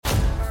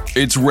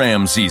It's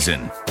Ram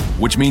season,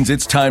 which means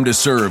it's time to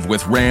serve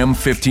with Ram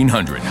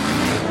 1500,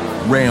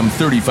 Ram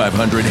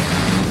 3500,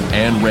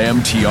 and Ram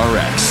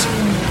TRX.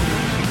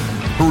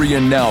 Hurry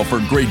in now for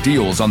great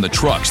deals on the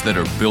trucks that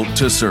are built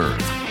to serve.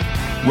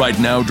 Right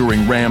now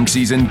during Ram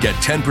season, get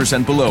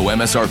 10% below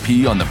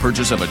MSRP on the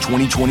purchase of a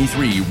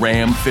 2023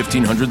 Ram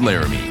 1500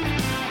 Laramie.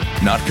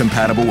 Not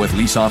compatible with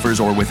lease offers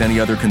or with any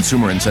other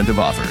consumer incentive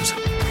offers.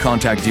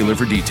 Contact dealer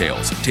for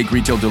details. Take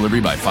retail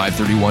delivery by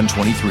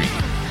 5/31/23.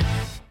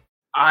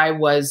 I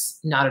was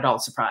not at all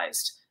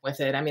surprised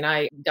with it. I mean,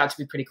 I got to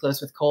be pretty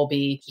close with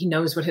Colby. He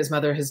knows what his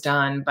mother has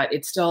done, but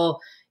it's still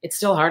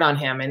hard on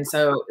him. And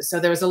so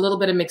there was a little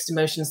bit of mixed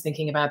emotions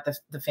thinking about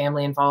the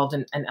family involved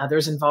and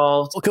others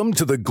involved. Welcome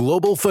to the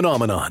global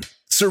phenomenon,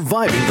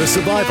 Surviving the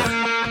Survivor,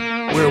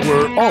 where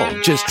we're all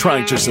just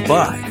trying to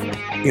survive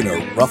in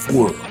a rough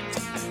world.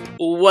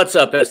 What's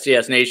up,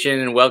 STS Nation,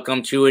 and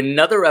welcome to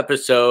another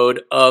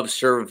episode of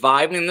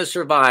Surviving the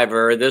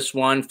Survivor. This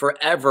one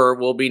forever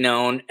will be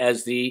known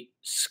as the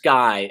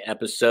Sky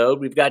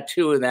episode. We've got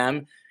two of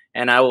them,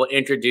 and I will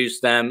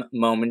introduce them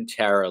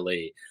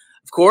momentarily.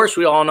 Of course,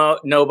 we all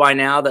know by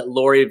now that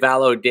Lori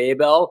Vallow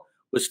Daybell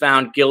was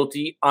found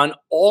guilty on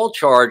all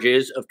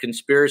charges of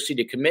conspiracy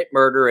to commit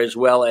murder, as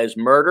well as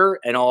murder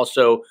and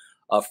also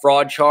a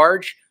fraud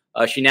charge.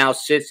 She now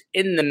sits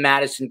in the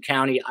Madison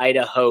County,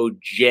 Idaho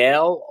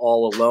jail,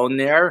 all alone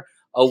there,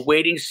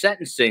 awaiting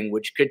sentencing,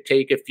 which could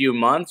take a few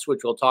months,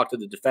 which we'll talk to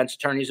the defense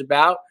attorneys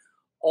about,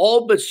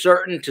 all but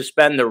certain to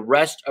spend the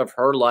rest of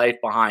her life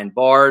behind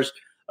bars.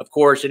 Of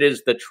course, it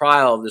is the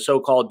trial of the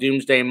so-called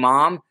Doomsday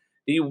Mom,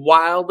 the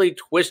wildly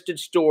twisted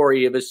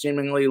story of a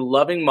seemingly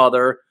loving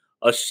mother,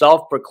 a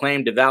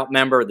self-proclaimed devout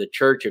member of the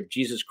Church of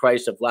Jesus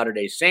Christ of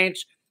Latter-day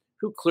Saints,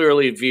 who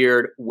clearly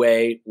veered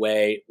way,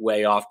 way,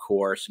 way off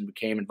course and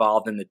became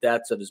involved in the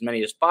deaths of as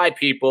many as 5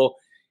 people,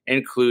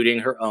 including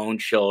her own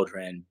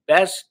children.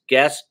 Best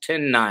guest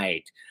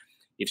tonight.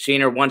 You've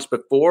seen her once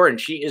before, and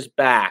she is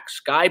back.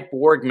 Sky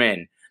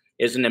Borgman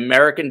is an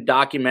American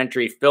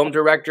documentary film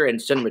director and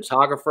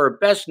cinematographer,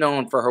 best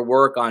known for her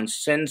work on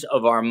Sins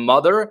of Our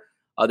Mother,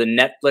 the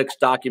Netflix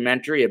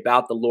documentary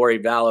about the Lori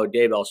Vallow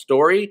Daybell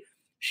story.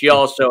 She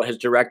also has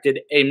directed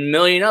a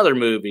million other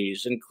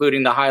movies,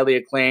 including the highly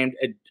acclaimed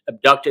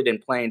Abducted in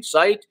Plain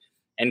Sight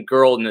and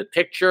Girl in the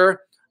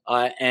Picture,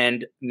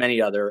 and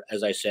many other,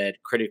 as I said,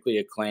 critically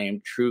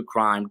acclaimed true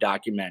crime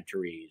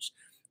documentaries.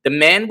 The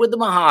man with the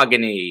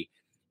mahogany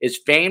is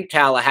famed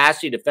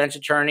Tallahassee defense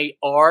attorney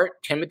R.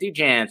 Timothy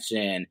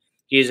Jansen.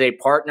 He is a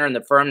partner in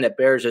the firm that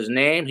bears his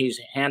name.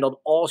 He's handled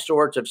all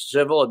sorts of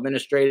civil,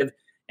 administrative,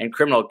 and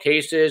criminal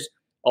cases,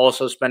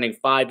 also spending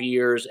 5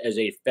 years as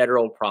a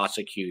federal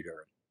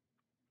prosecutor.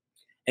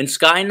 And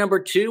Sky number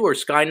 2 or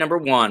Sky number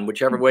 1,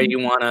 whichever way you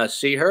want to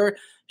see her,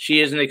 she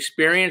is an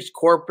experienced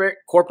corporate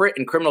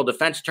and criminal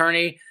defense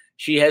attorney.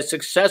 She has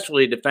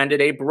successfully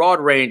defended a broad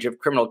range of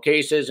criminal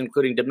cases,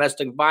 including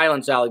domestic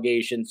violence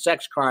allegations,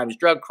 sex crimes,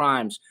 drug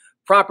crimes,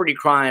 property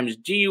crimes,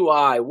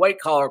 DUI,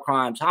 white-collar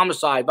crimes,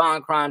 homicide,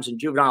 violent crimes, and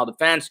juvenile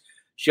defense.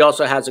 She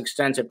also has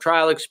extensive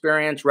trial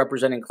experience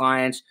representing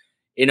clients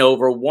in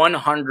over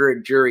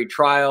 100 jury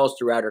trials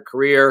throughout her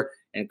career,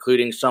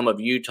 including some of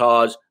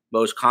Utah's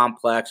most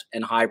complex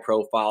and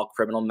high-profile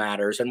criminal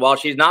matters. And while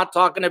she's not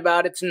talking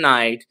about it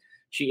tonight,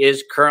 she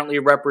is currently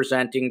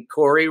representing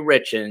Corey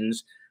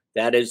Richins.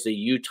 That is the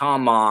Utah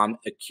mom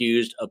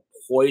accused of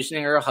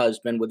poisoning her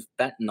husband with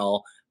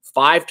fentanyl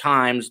 5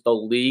 times the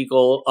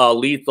lethal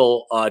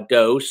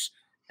dose,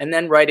 and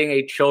then writing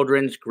a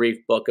children's grief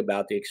book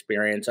about the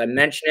experience. I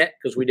mention it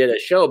because we did a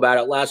show about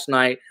it last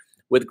night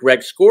with Greg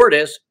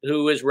Skordas,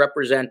 who is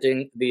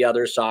representing the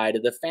other side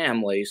of the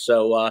family.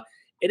 So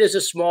it is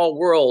a small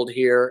world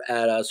here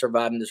at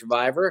Surviving the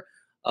Survivor.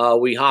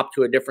 We hop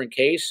to a different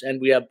case,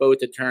 and we have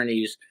both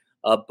attorneys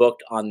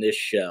booked on this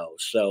show.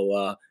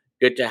 So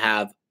good to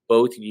have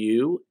both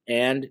you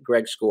and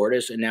Greg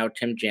Skordas, and now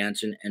Tim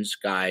Jansen and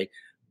Sky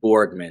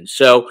Borgman.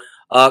 So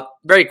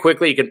very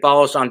quickly, you can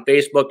follow us on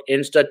Facebook,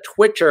 Insta,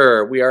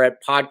 Twitter. We are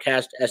at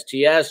Podcast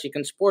STS. You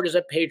can support us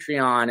at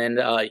Patreon and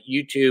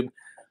YouTube.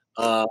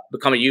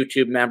 Become a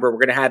YouTube member. We're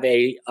going to have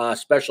a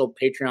special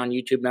Patreon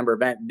YouTube member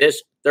event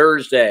this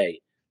Thursday,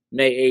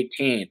 May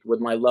 18th,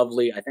 with my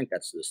lovely, I think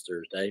that's this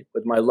Thursday,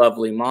 with my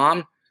lovely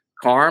mom,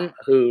 Carm,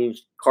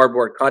 whose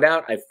cardboard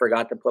cutout I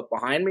forgot to put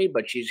behind me,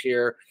 but she's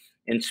here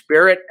in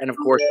spirit. And of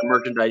course, the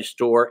merchandise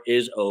store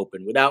is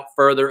open. Without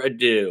further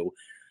ado,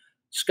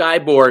 Sky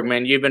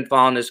Borgman, you've been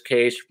following this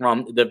case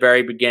from the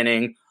very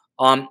beginning.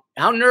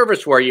 How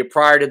nervous were you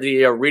prior to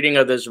the reading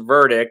of this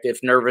verdict, if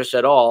nervous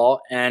at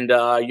all, and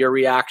your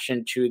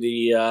reaction to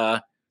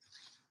the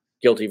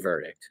guilty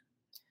verdict?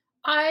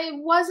 I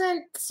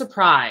wasn't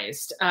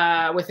surprised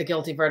with the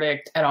guilty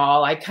verdict at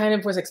all. I kind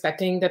of was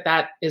expecting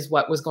that is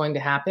what was going to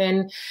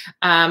happen.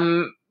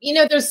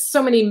 There's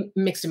so many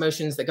mixed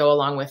emotions that go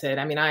along with it.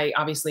 I mean, I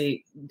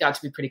obviously got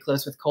to be pretty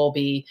close with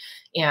Colby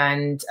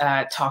and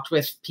talked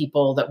with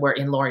people that were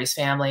in Lori's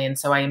family. And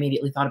so I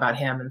immediately thought about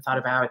him and thought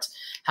about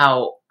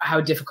how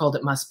difficult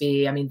it must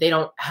be. I mean, they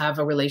don't have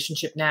a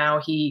relationship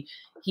now. He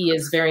he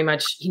is very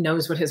much, he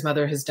knows what his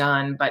mother has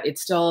done, but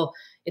it's still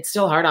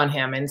hard on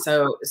him. And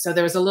so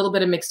there was a little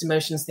bit of mixed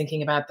emotions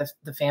thinking about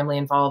the family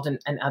involved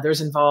and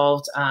others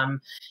involved.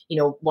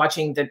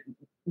 Watching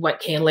what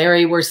Kay and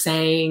Larry were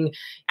saying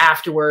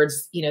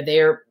afterwards,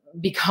 they're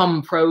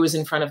become pros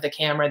in front of the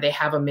camera. They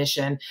have a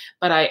mission,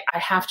 but I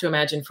have to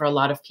imagine for a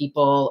lot of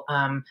people,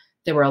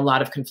 there were a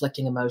lot of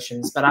conflicting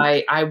emotions, but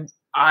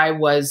I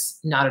was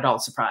not at all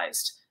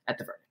surprised at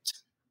the verdict.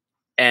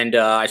 And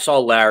I saw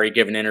Larry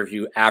give an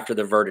interview after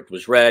the verdict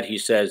was read. He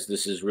says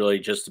this is really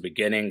just the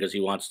beginning because he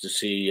wants to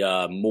see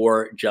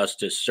more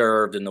justice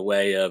served in the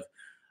way of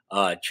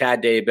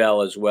Chad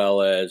Daybell as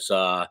well as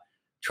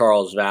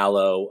Charles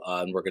Vallow.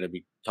 And we're going to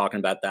be talking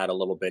about that a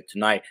little bit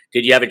tonight.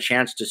 Did you have a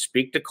chance to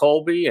speak to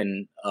Colby?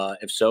 And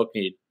if so,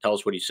 can you tell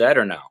us what he said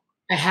or no?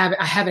 I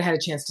haven't had a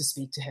chance to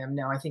speak to him.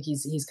 No, I think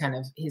he's kind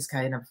of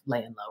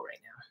laying low right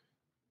now.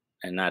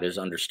 And that is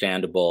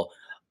understandable.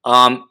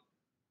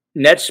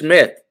 Ned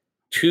Smith,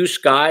 2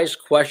 skies, ?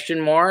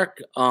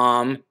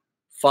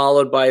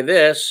 Followed by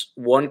this,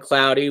 one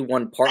cloudy,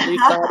 one partly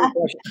cloudy.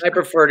 I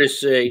prefer to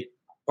say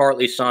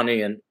partly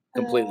sunny and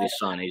completely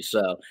sunny.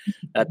 So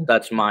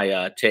that's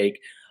my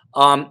take.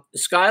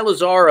 Sky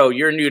Lazaro,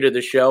 you're new to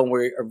the show, and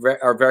we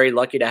are very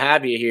lucky to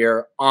have you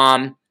here.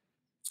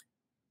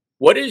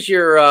 What is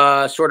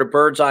your sort of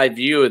bird's eye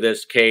view of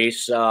this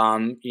case?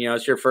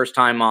 It's your first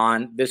time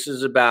on. This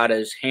is about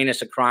as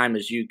heinous a crime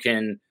as you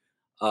can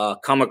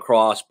come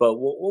across, but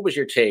what was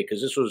your take?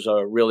 Because this was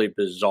a really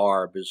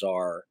bizarre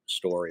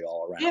story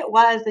all around. It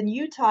was, and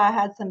Utah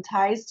had some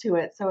ties to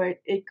it, so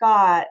it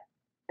got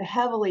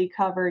heavily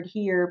covered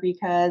here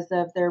because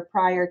of their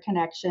prior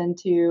connection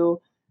to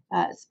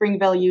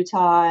Springville,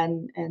 Utah,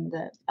 and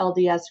the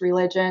LDS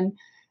religion.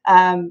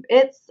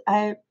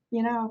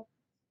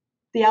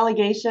 The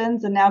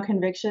allegations and now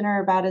conviction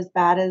are about as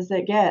bad as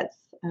it gets.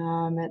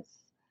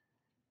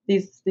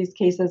 These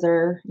cases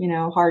are,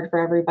 hard for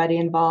everybody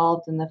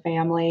involved in the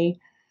family.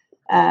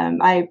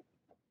 I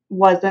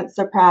wasn't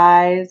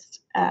surprised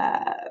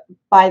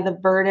by the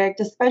verdict,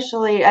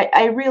 especially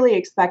I really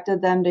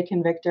expected them to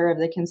convict her of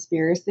the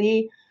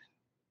conspiracy.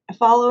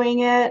 Following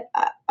it,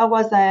 I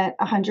wasn't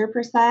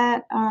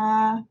 100%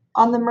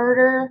 on the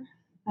murder,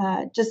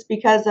 just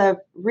because of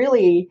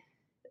really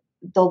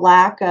the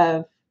lack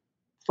of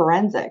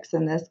forensics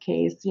in this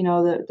case.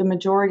 The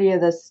majority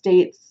of the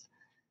state's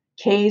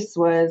case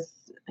was,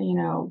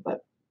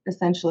 but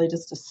essentially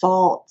just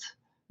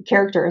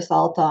character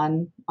assault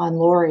on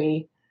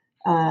Lori.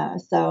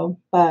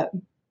 But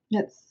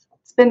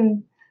it's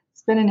been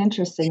an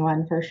interesting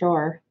one for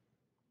sure.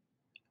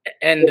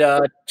 And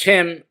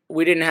Tim,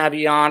 we didn't have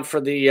you on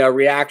for the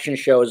reaction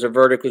show as the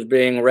verdict was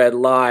being read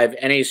live.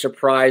 Any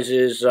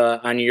surprises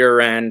on your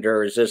end,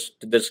 or did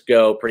this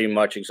go pretty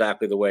much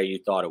exactly the way you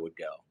thought it would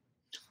go?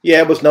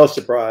 Yeah, it was no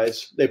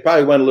surprise. They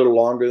probably went a little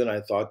longer than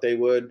I thought they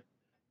would.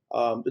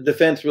 The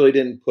defense really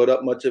didn't put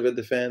up much of a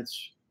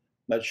defense.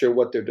 Not sure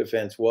what their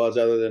defense was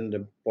other than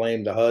to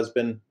blame the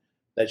husband,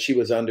 that she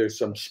was under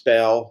some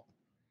spell,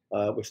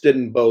 which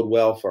didn't bode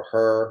well for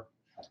her.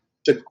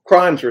 The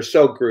crimes were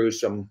so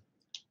gruesome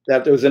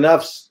that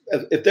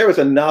if there was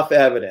enough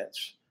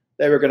evidence,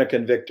 they were going to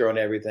convict her on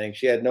everything.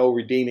 She had no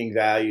redeeming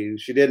value.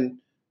 She didn't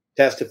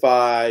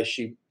testify.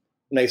 When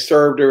they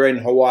served her in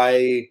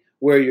Hawaii,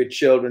 where are your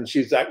children?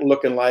 She's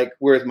looking like,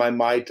 where's my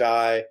Mai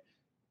Tai?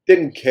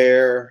 Didn't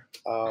care.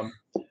 And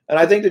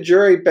I think the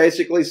jury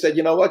basically said,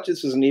 you know what?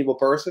 This is an evil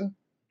person.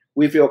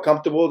 We feel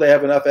comfortable. They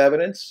have enough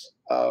evidence.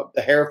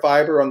 The hair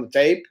fiber on the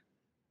tape.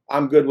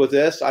 I'm good with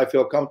this. I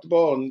feel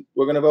comfortable, and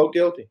we're going to vote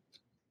guilty.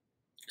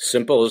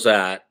 Simple as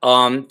that.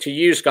 To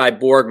you, Sky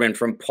Borgman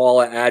from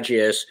Paula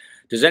Agius,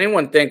 does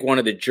anyone think one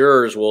of the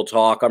jurors will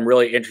talk? I'm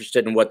really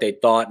interested in what they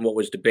thought and what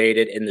was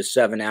debated in the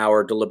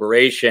 7-hour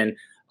deliberation.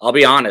 I'll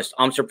be honest,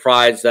 I'm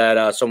surprised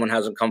that someone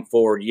hasn't come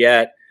forward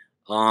yet.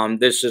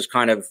 This is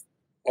kind of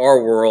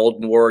our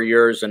world, more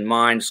yours and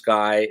mine,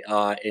 Sky.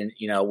 And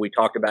we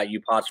talked about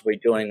you possibly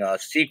doing a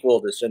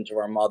sequel to Sins of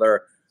Our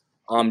Mother.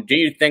 Do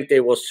you think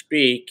they will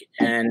speak?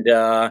 And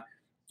do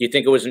you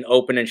think it was an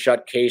open and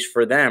shut case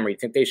for them, or you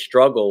think they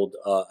struggled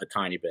a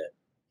tiny bit?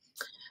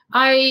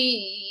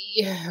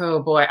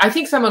 Oh boy, I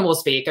think someone will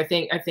speak. I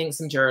think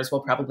some jurors will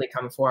probably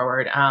come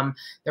forward. There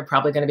are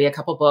probably going to be a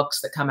couple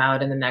books that come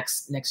out in the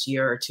next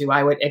year or two,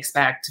 I would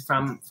expect,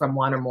 from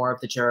one or more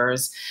of the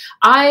jurors.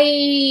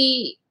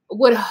 I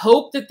would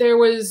hope that there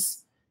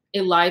was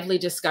a lively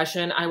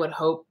discussion. I would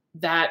hope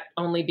that,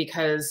 only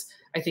because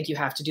I think you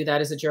have to do that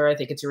as a juror. I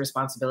think it's your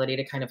responsibility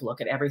to kind of look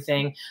at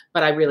everything,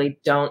 but I really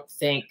don't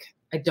think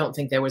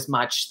there was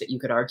much that you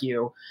could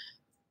argue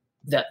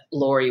that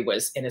Lori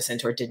was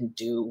innocent or didn't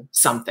do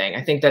something.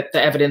 I think that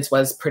the evidence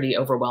was pretty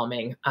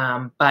overwhelming,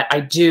 but I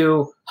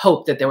do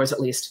hope that there was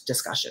at least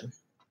discussion.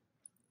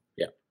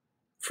 Yeah,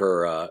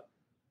 for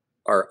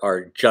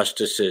our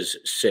justice's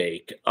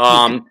sake.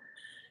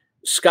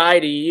 Sky,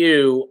 to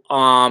you,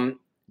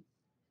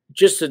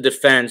 just the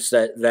defense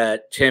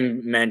that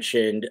Tim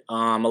mentioned.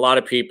 A lot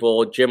of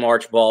people, Jim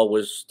Archibald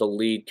was the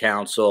lead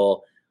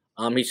counsel.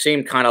 He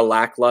seemed kind of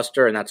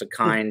lackluster, and that's a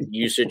kind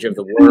usage of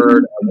the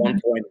word. At one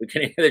point at the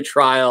beginning of the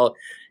trial,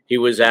 he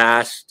was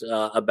asked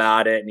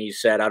about it, and he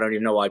said, I don't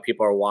even know why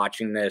people are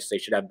watching this. They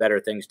should have better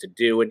things to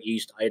do in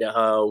East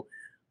Idaho.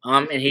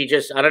 And he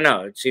just, I don't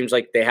know, it seems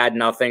like they had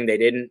nothing. They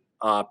didn't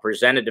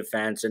present a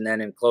defense, and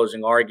then in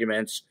closing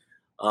arguments,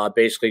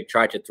 basically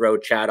tried to throw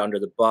Chad under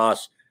the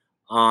bus.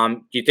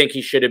 Do you think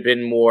he should have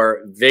been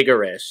more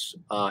vigorous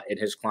in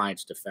his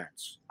client's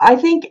defense? I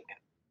think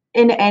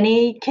in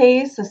any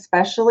case,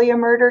 especially a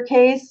murder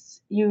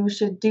case, you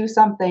should do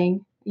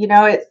something.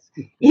 It's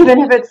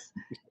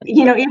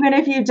even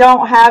if you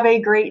don't have a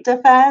great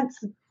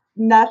defense,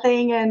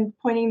 nothing and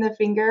pointing the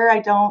finger, I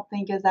don't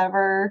think is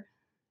ever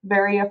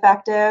very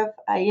effective.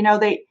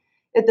 They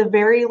at the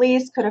very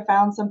least could have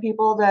found some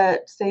people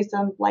to say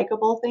some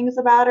likable things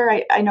about her.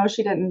 I know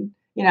she didn't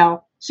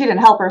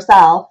help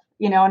herself,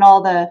 and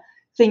all the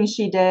things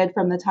she did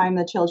from the time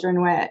the children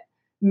went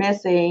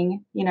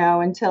missing,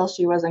 until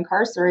she was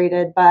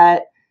incarcerated.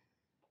 But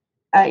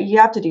you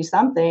have to do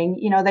something.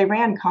 They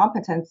ran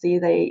competency.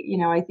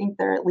 I think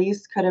there at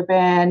least could have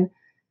been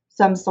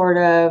some sort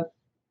of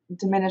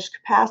diminished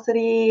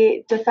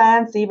capacity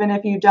defense, even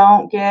if you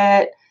don't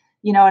get,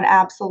 an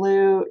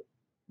absolute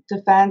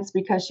defense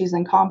because she's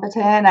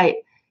incompetent. I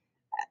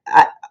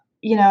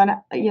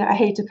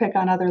hate to pick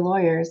on other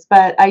lawyers,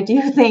 but I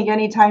do think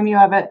anytime you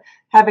have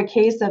a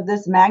case of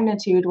this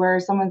magnitude where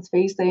someone's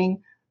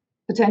facing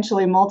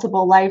potentially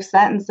multiple life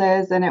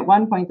sentences and at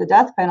one point the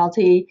death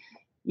penalty,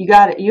 you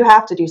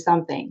have to do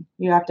something.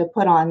 You have to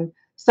put on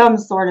some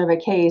sort of a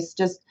case.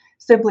 Just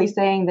simply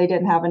saying they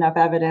didn't have enough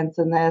evidence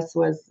in this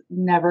was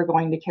never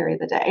going to carry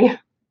the day.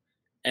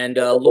 And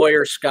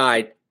lawyer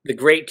Sky, the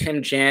great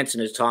Tim Jansen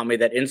has taught me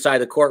that inside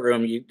the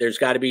courtroom, there's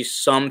got to be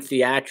some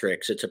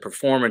theatrics. It's a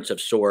performance of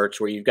sorts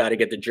where you've got to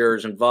get the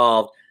jurors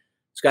involved.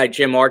 This guy,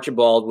 Jim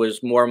Archibald,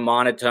 was more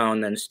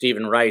monotone than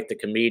Stephen Wright, the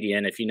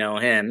comedian, if you know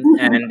him.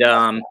 And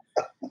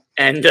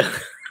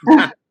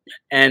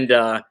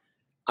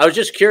I was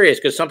just curious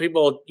because some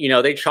people,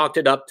 they chalked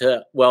it up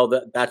to, well,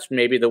 that's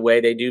maybe the way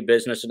they do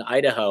business in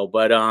Idaho.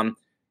 But do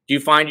you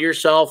find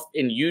yourself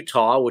in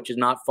Utah, which is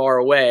not far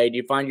away, do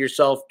you find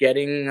yourself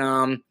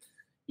getting,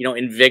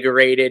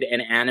 invigorated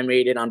and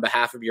animated on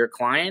behalf of your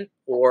client?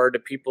 Or do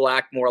people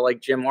act more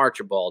like Jim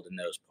Archibald in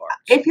those parts?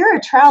 If you're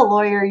a trial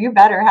lawyer, you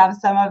better have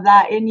some of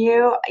that in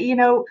you.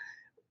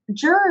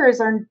 Jurors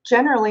are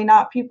generally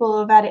not people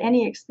who've had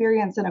any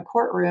experience in a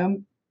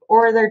courtroom,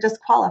 or they're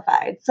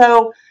disqualified.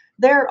 So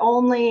their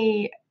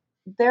only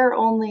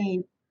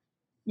view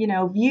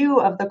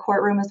of the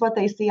courtroom is what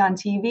they see on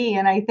TV.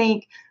 And I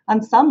think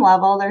on some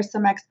level there's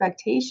some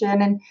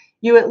expectation, and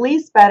you at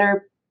least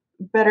better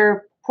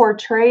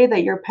portray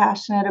that you're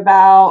passionate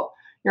about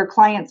your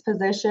client's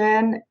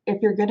position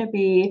if you're going to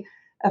be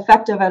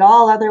effective at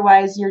all.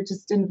 Otherwise, you're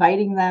just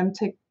inviting them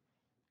to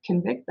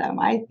convict them.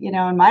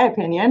 In my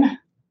opinion.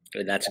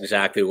 And that's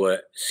exactly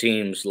what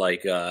seems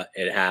like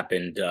it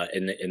happened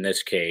in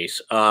this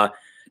case.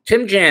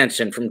 Tim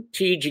Jansen from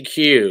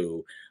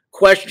TGQ.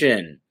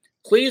 Question.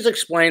 Please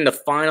explain the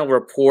final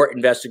report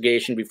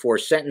investigation before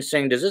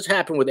sentencing. Does this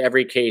happen with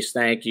every case?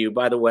 Thank you.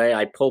 By the way,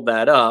 I pulled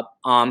that up.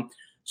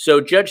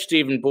 So Judge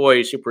Stephen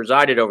Boyce, who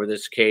presided over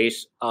this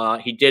case,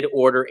 he did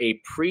order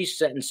a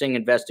pre-sentencing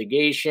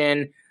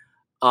investigation,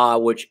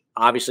 which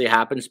obviously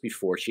happens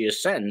before she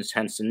is sentenced,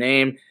 hence the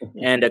name.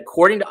 And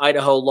according to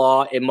Idaho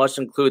law, it must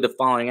include the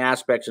following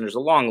aspects, and there's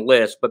a long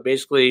list, but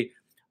basically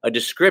a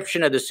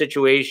description of the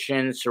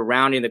situation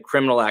surrounding the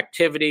criminal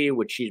activity,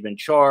 which she's been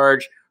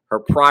charged, her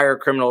prior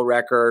criminal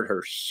record,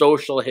 her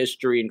social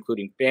history,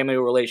 including family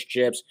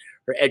relationships,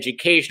 her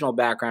educational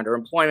background, her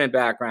employment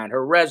background,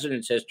 her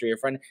residence history, her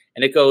friend,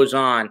 and it goes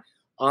on.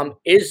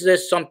 Is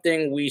this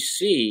something we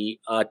see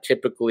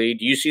typically?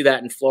 Do you see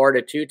that in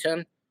Florida too,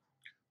 Tim?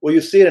 Well,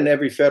 you see it in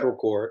every federal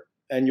court,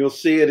 and you'll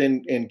see it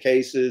in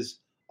cases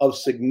of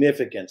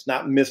significance,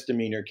 not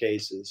misdemeanor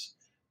cases.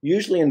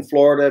 Usually in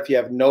Florida, if you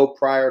have no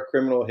prior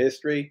criminal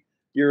history,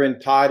 you're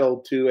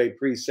entitled to a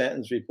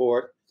pre-sentence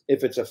report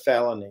if it's a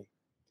felony.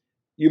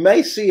 You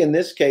may see in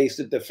this case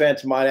the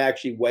defense might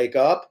actually wake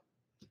up,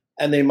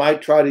 and they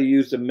might try to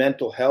use the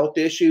mental health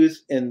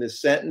issues in the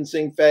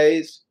sentencing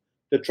phase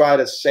to try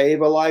to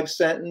save a life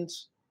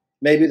sentence.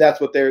 Maybe that's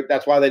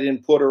why they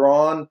didn't put her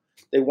on.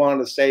 They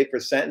wanted to save for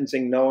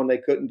sentencing, knowing they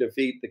couldn't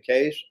defeat the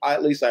case.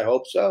 At least I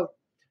hope so,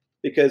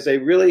 because they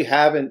really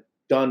haven't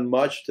done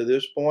much to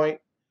this point.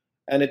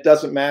 And it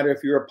doesn't matter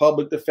if you're a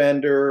public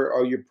defender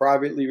or you're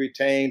privately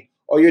retained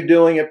or you're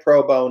doing it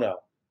pro bono.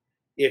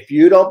 If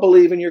you don't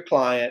believe in your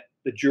client,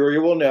 the jury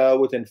will know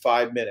within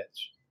 5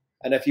 minutes.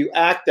 And if you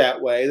act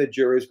that way, the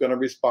jury is going to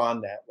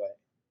respond that way.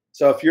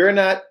 So if you're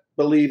not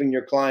believing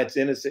your client's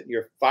innocent and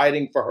you're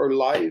fighting for her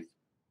life,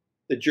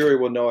 the jury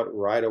will know it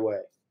right away.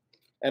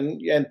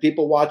 And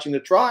people watching the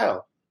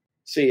trial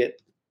see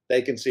it.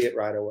 They can see it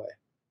right away.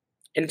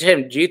 And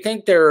Tim, do you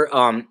think they're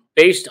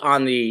based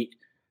on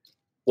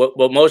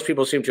what most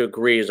people seem to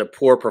agree is a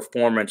poor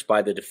performance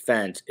by the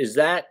defense? Is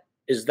that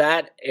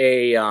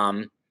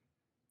a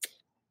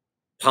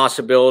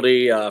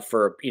possibility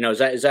for,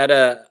 is that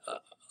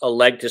a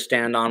leg to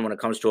stand on when it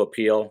comes to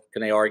appeal?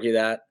 Can they argue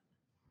that?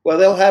 Well,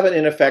 they'll have an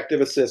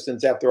ineffective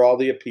assistance after all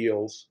the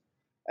appeals.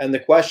 And the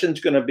question's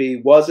going to be,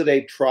 was it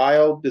a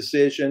trial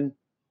decision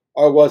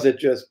or was it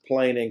just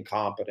plain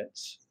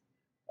incompetence?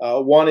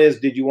 One is,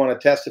 did you want to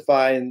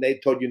testify and they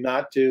told you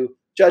not to?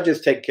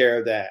 Judges take care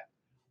of that.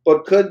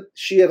 But could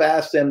she have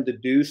asked them to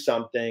do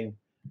something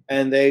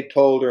and they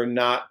told her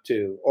not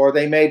to? Or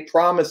they made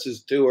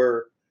promises to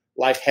her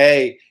like,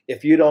 hey,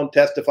 if you don't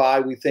testify,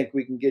 we think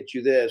we can get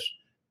you this.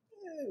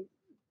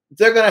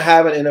 They're going to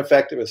have an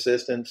ineffective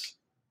assistance.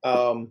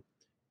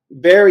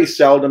 Very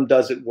seldom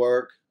does it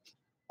work.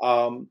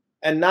 And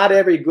not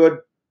every good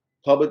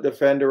public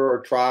defender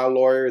or trial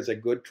lawyer is a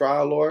good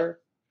trial lawyer.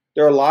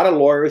 There are a lot of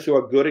lawyers who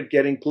are good at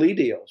getting plea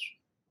deals,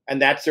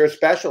 and that's their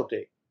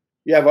specialty.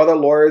 You have other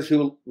lawyers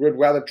who would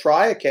rather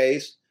try a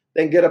case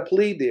than get a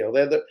plea deal.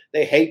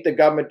 They hate the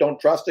government, don't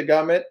trust the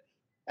government.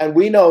 And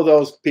we know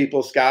those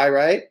people, Sky,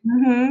 right?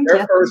 Mm-hmm.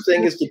 Their first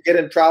thing is to get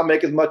in trial,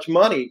 make as much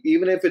money,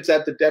 even if it's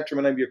at the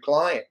detriment of your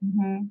client.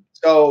 Mm-hmm.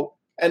 So,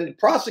 and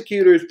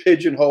prosecutors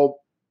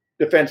pigeonhole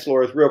defense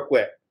lawyers real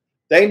quick.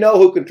 They know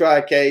who can try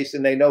a case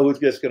and they know who's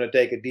just going to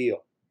take a deal.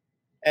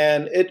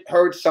 And it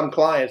hurts some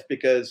clients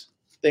because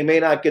they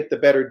may not get the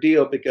better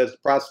deal because the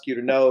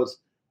prosecutor knows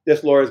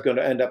this lawyer is going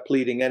to end up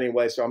pleading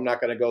anyway, so I'm not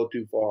going to go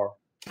too far.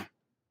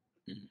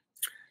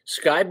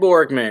 Sky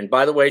Borgman,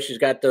 by the way, she's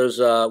got those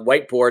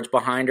whiteboards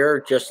behind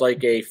her, just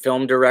like a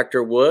film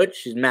director would.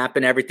 She's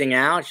mapping everything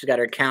out. She's got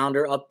her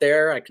calendar up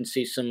there. I can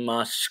see some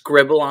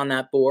scribble on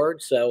that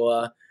board.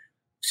 So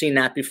seen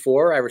that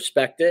before. I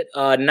respect it.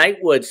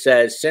 Nightwood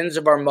says, Sins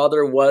of Our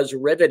Mother was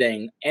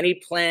riveting. Any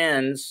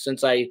plans,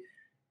 since I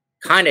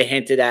kind of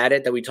hinted at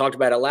it, that we talked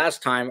about it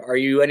last time, are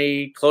you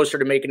any closer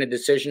to making a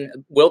decision?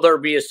 Will there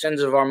be a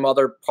Sins of Our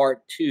Mother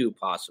Part 2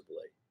 possibly?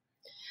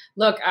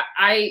 Look,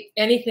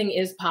 anything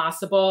is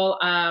possible.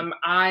 Now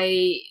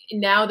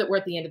that we're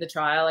at the end of the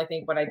trial, I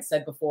think what I'd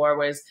said before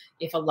was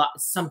if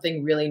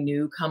something really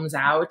new comes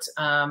out,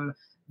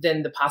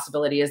 then the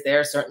possibility is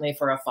there certainly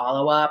for a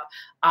follow-up.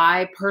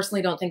 I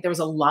personally don't think there was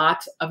a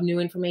lot of new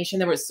information.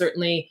 There was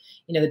certainly,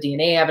 the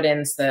DNA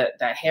evidence, the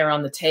hair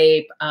on the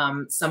tape,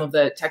 some of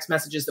the text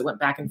messages that went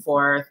back and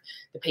forth,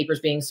 the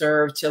papers being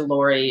served to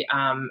Lori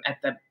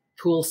at the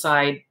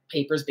poolside,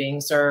 papers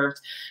being served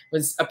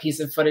was a piece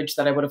of footage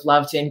that I would have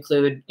loved to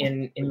include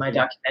in my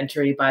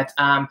documentary.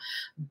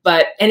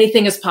 But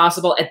anything is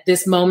possible at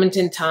this moment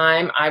in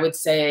time. I would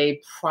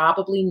say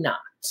probably not.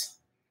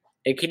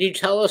 And can you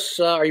tell us,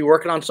 are you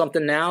working on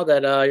something now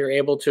that you're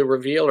able to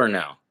reveal or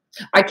no?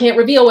 I can't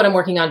reveal what I'm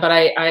working on, but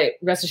I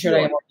rest assured I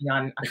am working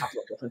on a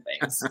couple of different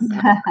things.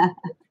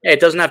 It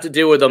doesn't have to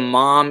do with a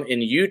mom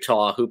in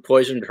Utah who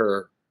poisoned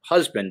her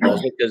husband,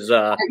 does it? Because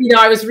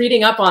I was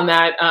reading up on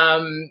that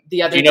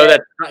the other day. You know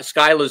that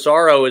Sky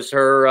Lazaro is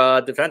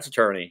her defense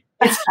attorney.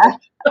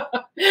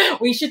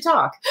 We should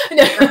talk. I'm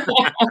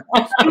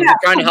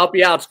trying to help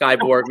you out, Sky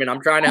Borgman.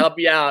 I'm trying to help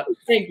you out.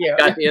 Thank you.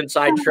 Got the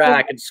inside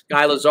track. And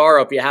Sky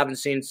Lazaro, if you haven't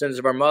seen Sins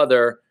of Our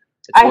Mother,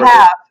 I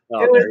have. Oh,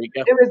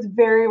 it was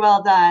very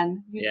well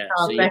done. Yeah,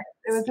 it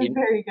was a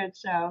very good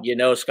show.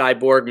 Sky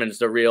Borgman's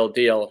the real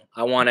deal.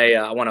 I want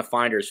a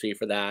finder's fee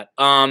for that.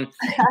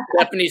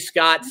 Stephanie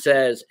Scott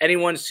says,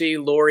 anyone see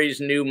Lori's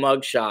new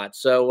mugshot?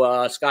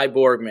 So Sky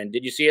Borgman,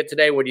 did you see it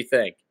today? What do you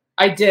think?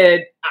 I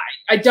did.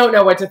 I don't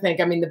know what to think.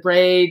 I mean, the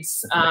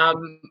braids.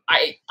 I'm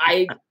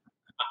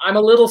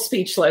a little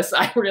speechless.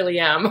 I really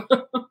am.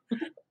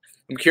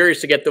 I'm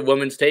curious to get the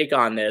woman's take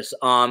on this.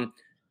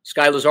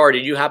 Sky Lazar,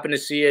 did you happen to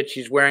see it?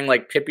 She's wearing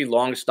like Pippi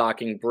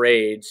Longstocking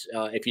braids.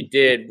 If you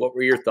did, what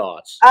were your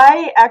thoughts?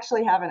 I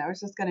actually haven't. I was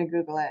just going to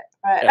Google it.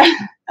 But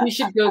you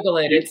should Google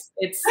it.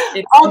 It's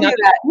I'll do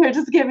that. Here,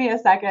 just give me a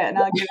second and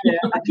I'll give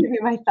you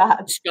my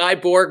thoughts. Sky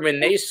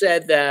Borgman, they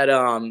said that,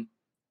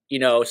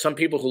 some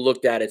people who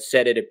looked at it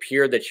said it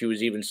appeared that she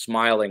was even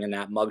smiling in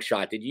that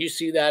mugshot. Did you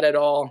see that at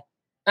all?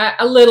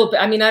 A little bit.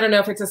 I mean, I don't know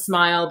if it's a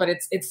smile, but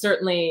it's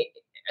certainly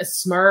a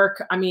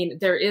smirk. I mean,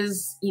 there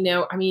is,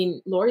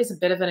 Lori's a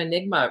bit of an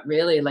enigma,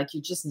 really. Like,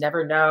 you just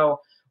never know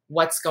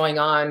what's going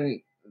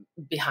on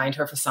behind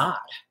her facade.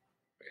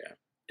 Yeah.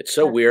 It's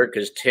so weird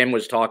because Tim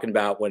was talking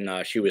about when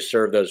she was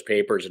served those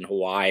papers in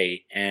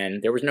Hawaii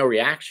and there was no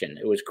reaction.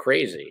 It was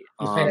crazy.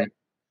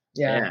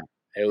 Yeah.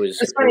 It was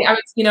funny.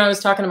 I was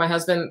talking to my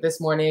husband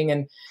this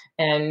morning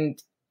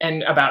and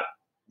about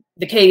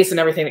the case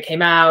and everything that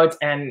came out.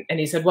 And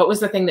he said, what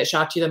was the thing that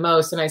shocked you the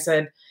most? And I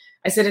said,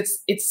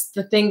 it's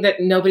the thing that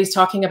nobody's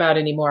talking about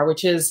anymore,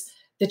 which is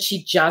that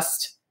she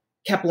just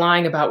kept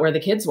lying about where the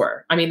kids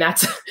were. I mean,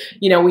 that's,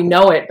 we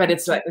know it, but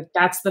it's like,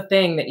 that's the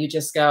thing that you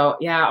just go,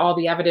 yeah, all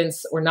the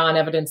evidence or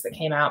non-evidence that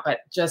came out, but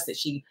just that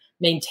she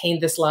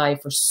maintained this lie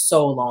for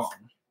so long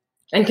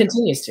and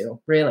continues to,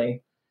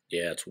 really.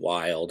 Yeah, it's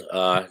wild.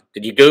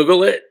 Did you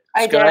Google it,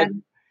 I Sky?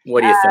 did.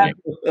 What do you think?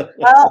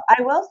 Well,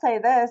 I will say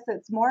this.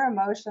 It's more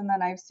emotion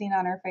than I've seen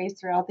on her face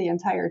throughout the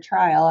entire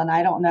trial. And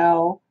I don't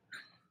know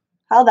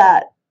how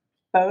that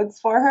bodes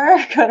for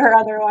her, good or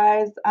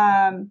otherwise.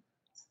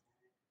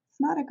 It's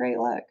not a great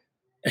look.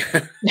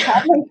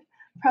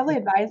 Probably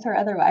advise her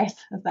otherwise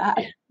of that.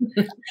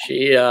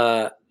 She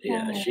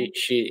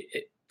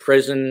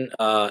prison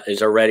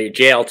is already,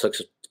 jail took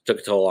a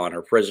toll on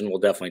her. Prison will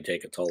definitely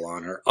take a toll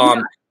on her.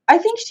 I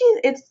think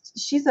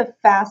she's a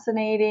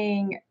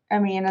fascinating, I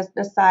mean,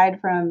 aside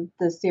from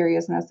the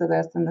seriousness of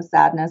this and the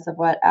sadness of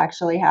what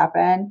actually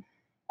happened,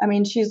 I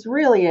mean, she's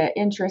really an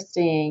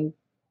interesting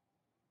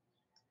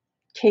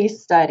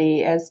case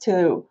study as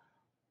to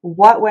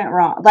what went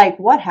wrong, like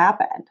what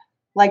happened,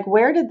 like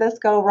where did this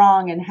go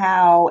wrong and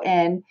how,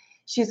 and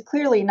she's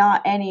clearly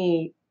not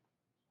any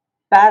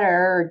better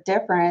or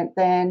different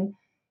than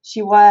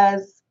she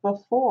was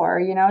before.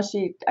 You know,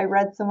 I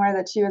read somewhere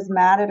that she was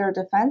mad at her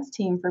defense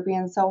team for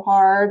being so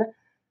hard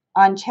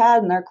on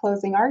Chad in their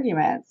closing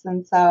arguments.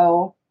 And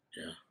so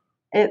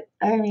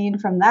I mean,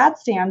 from that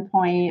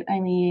standpoint, I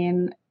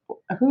mean,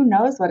 who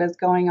knows what is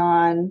going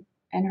on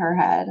in her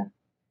head.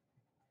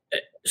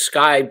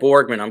 Sky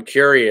Borgman, I'm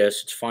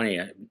curious. It's funny.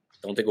 I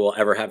don't think we'll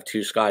ever have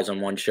two Skies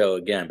on one show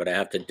again, but I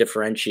have to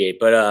differentiate.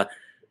 But,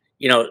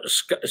 you know,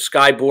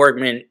 Sky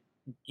Borgman,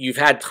 you've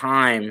had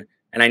time,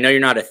 and I know you're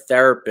not a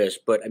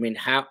therapist, but I mean,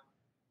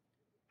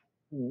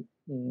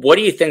 what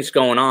do you think's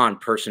going on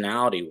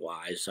personality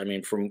wise? I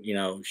mean, from, you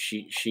know,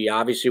 she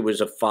obviously was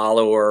a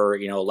follower,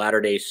 you know,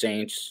 Latter-day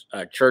Saints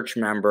church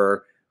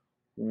member.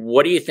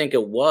 What do you think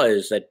it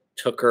was that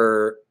took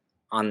her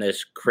on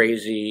this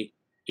crazy,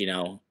 you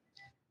know,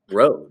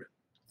 road?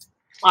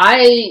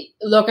 I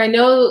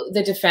know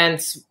the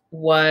defense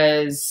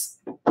was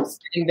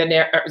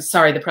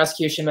the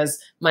prosecution was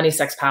money,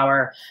 sex,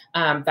 power.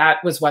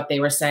 That was what they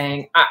were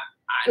saying.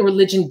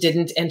 Religion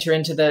didn't enter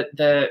into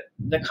the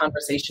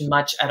conversation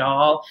much at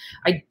all.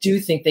 I do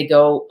think they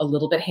go a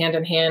little bit hand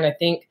in hand. I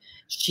think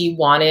she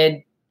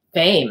wanted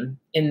fame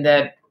in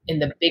the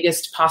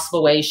biggest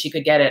possible way she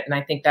could get it, and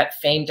I think that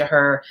fame to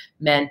her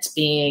meant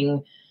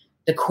being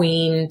the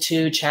queen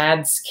to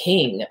Chad's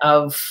king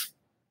of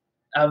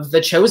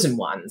the chosen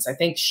ones. I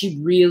think she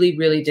really,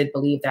 really did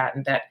believe that,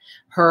 and that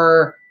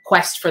her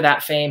quest for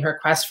that fame, her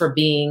quest for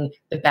being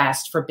the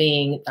best, for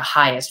being the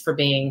highest, for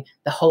being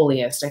the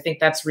holiest, I think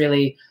that's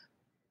really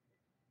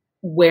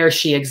where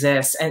she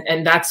exists.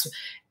 And that's,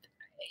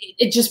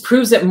 it just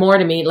proves it more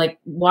to me, like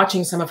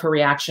watching some of her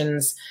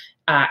reactions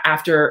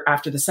after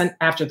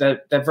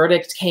the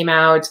verdict came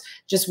out,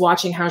 just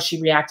watching how she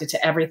reacted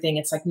to everything.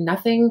 It's like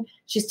nothing,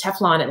 she's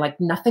Teflon, like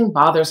nothing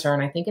bothers her.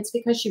 And I think it's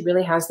because she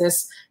really has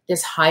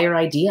this higher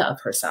idea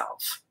of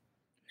herself.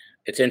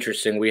 It's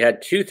interesting. We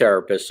had two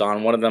therapists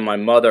on, one of them my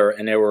mother,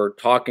 and they were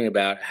talking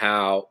about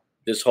how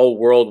this whole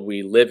world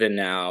we live in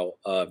now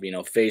of, you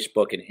know,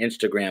 Facebook and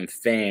Instagram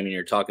fame, and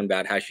you're talking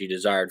about how she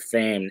desired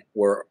fame,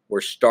 we're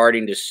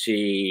starting to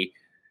see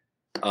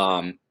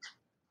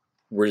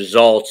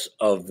results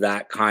of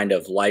that kind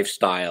of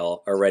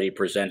lifestyle already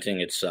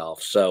presenting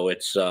itself. So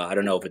it's I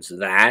don't know if it's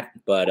that,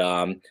 but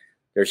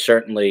there's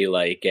certainly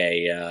like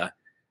an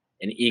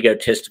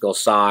egotistical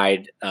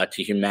side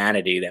to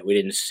humanity that we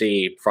didn't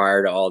see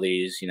prior to all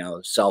these, you know,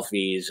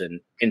 selfies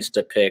and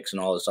Insta pics and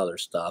all this other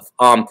stuff.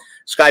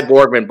 Sky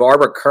Borgman,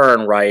 Barbara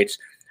Kern writes,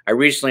 I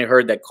recently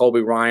heard that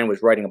Colby Ryan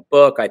was writing a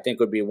book. I think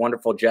it would be a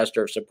wonderful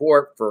gesture of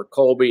support for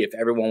Colby if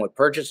everyone would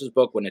purchase his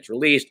book when it's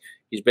released.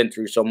 He's been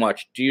through so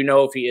much. Do you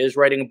know if he is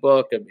writing a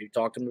book? Have you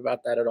talked to him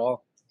about that at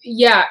all?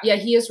 Yeah,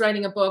 he is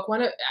writing a book.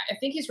 I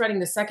think he's writing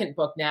the second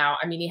book now.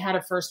 I mean, he had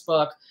a first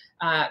book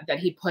that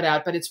he put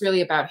out, but it's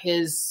really about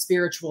his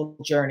spiritual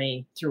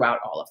journey throughout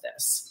all of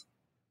this.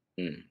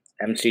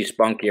 MC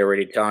Spunky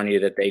already telling you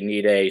that they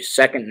need a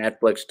second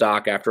Netflix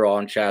doc after all,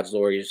 and Chad's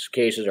lawyers'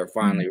 cases are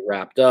finally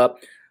wrapped up.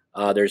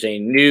 There's a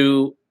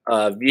new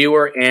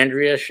viewer,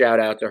 Andrea. Shout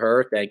out to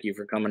her. Thank you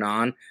for coming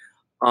on.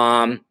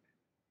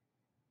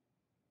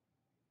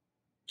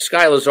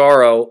 Sky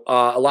Lazaro,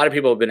 a lot of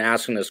people have been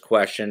asking this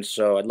question,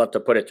 so I'd love to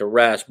put it to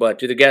rest. But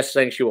do the guests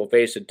think she will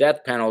face a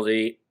death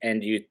penalty,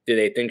 and do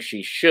they think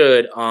she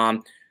should?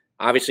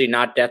 Obviously,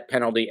 not death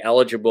penalty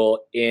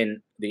eligible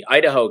in the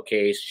Idaho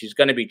case. She's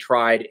going to be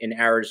tried in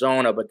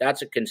Arizona, but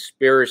that's a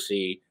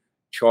conspiracy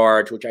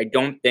charge, which I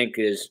don't think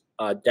is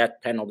death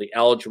penalty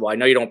eligible. I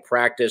know you don't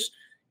practice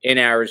in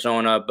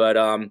Arizona, but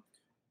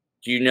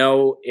do you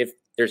know if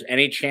there's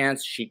any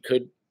chance she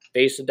could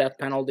face a death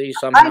penalty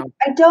somehow?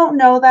 I don't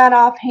know that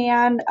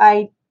offhand.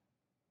 I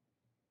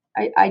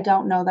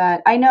don't know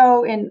that. I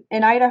know in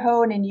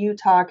Idaho and in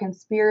Utah,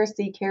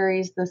 conspiracy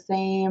carries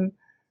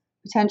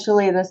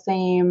potentially the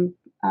same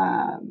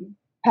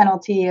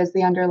penalty as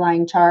the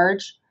underlying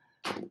charge.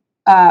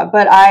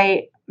 But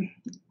I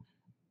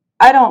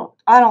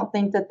don't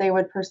think that they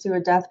would pursue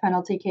a death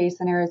penalty case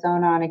in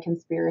Arizona on a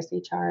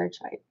conspiracy charge.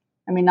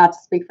 I mean, not to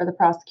speak for the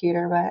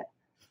prosecutor, but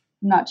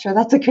I'm not sure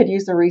that's a good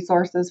use of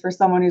resources for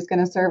someone who's going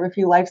to serve a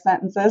few life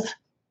sentences.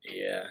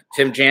 Yeah.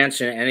 Tim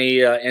Jansen, any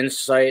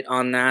insight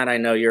on that? I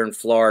know you're in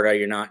Florida.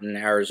 You're not in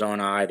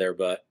Arizona either,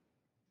 but.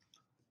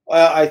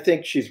 Well, I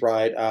think she's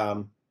right.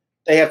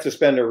 They have to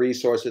spend their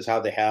resources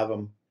how they have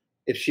them.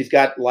 If she's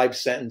got life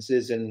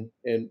sentences in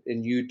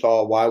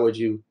Utah, why would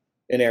you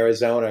in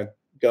Arizona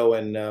go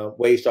and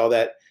waste all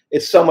that?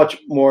 it's so much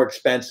more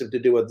expensive to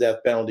do a death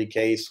penalty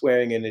case,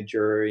 swearing in a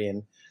jury,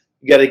 and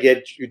you got to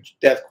get your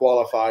death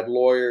qualified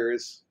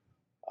lawyers.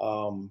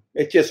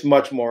 It's just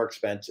much more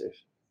expensive.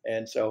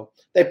 And so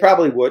they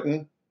probably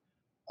wouldn't.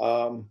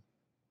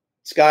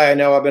 Sky, I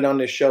know I've been on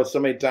this show so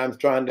many times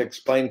trying to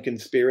explain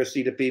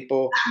conspiracy to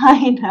people.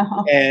 I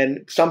know.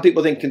 And some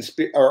people think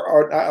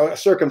or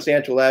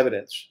circumstantial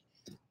evidence.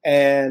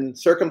 And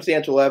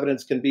circumstantial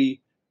evidence can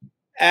be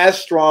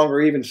as strong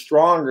or even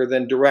stronger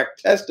than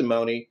direct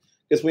testimony,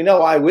 because we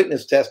know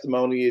eyewitness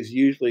testimony is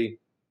usually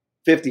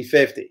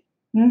 50-50.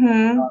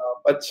 Mm-hmm.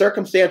 But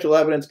circumstantial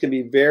evidence can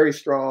be very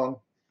strong.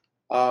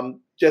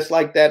 Just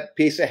like that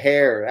piece of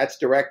hair, that's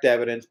direct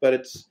evidence, but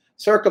it's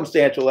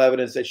circumstantial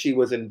evidence that she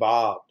was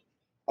involved.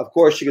 Of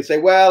course, you could say,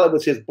 well, it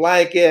was his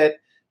blanket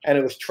and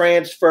it was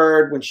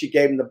transferred when she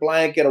gave him the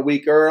blanket a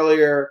week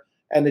earlier,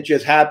 and it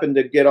just happened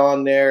to get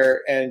on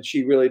there and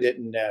she really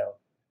didn't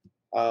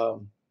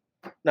know.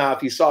 Now,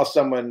 if you saw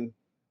someone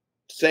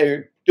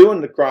say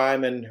doing the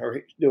crime and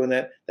her doing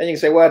that, then you can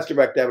say, well, that's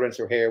direct evidence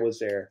her hair was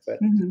there. But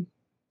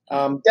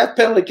death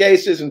penalty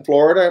cases in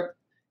Florida,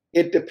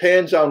 it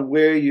depends on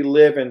where you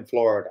live in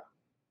Florida.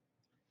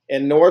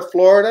 In North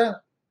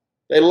Florida,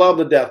 they love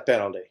the death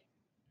penalty.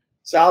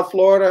 South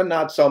Florida,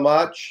 not so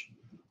much.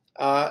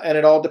 And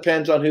it all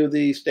depends on who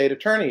the state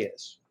attorney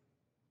is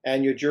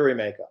and your jury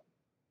makeup.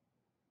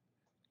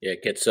 Yeah,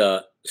 it gets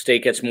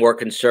state gets more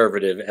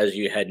conservative as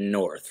you head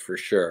north, for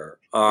sure.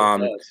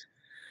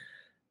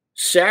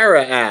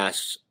 Sarah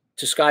asks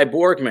to Sky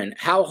Borgman,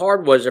 how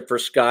hard was it for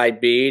Sky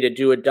B to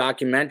do a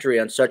documentary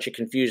on such a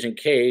confusing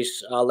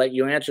case? I'll let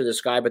you answer this,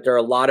 Sky, but there are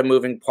a lot of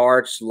moving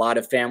parts, a lot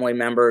of family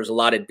members, a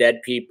lot of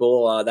dead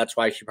people. That's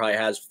why she probably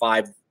has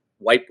 5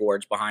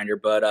 whiteboards behind her.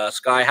 But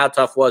Sky, how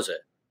tough was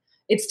it?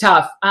 It's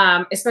tough,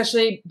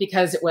 especially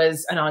because it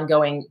was an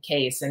ongoing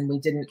case and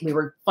we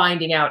were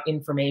finding out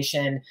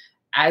information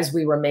as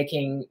we were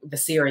making the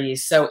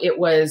series. So it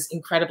was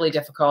incredibly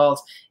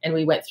difficult. And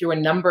we went through a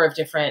number of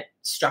different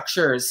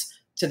structures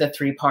to the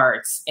 3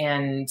 parts.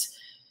 And,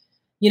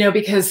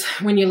 because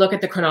when you look at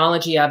the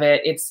chronology of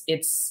it,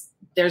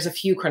 there's a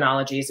few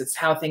chronologies. It's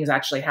how things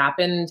actually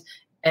happened.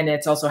 And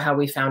it's also how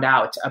we found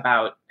out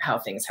about how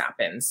things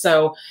happened.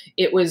 So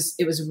it was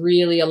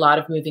really a lot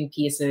of moving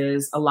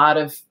pieces, a lot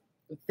of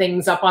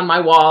things up on my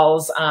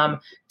walls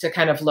to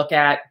kind of look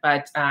at.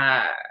 But,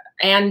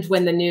 and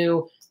when the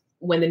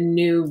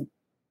new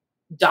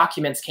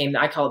documents came,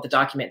 I call it the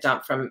document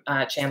dump from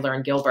Chandler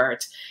and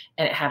Gilbert,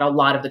 and it had a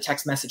lot of the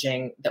text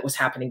messaging that was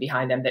happening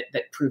behind them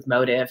that proved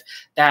motive,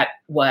 that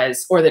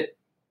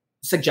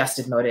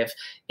suggested motive.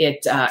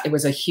 It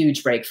was a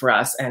huge break for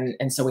us,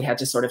 and so we had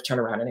to sort of turn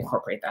around and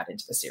incorporate that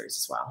into the series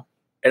as well.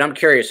 And I'm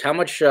curious, how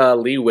much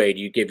leeway do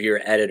you give your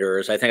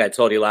editors? I think I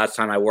told you last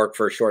time I worked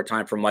for a short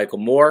time for Michael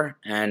Moore,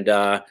 and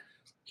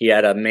he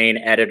had a main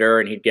editor,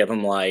 and he'd give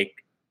him like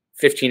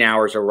 15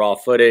 hours of raw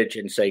footage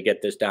and say,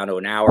 get this down to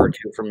an hour or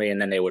 2 for me.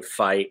 And then they would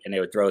fight and they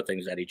would throw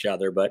things at each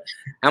other. But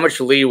how much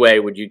leeway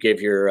would you give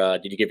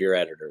did you give your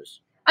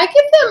editors? I give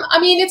them,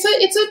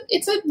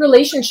 it's a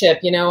relationship,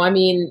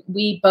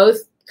 we both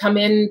come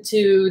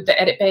into the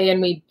edit bay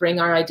and we bring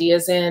our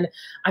ideas in.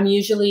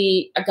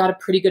 I've got a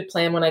pretty good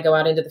plan when I go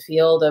out into the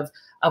field of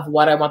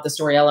what I want the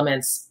story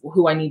elements,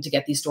 who I need to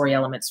get these story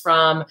elements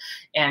from,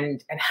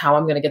 and how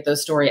I'm going to get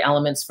those story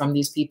elements from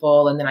these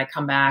people. And then I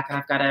come back and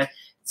I've got to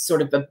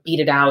sort of a beat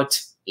it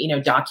out,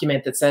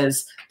 document that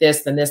says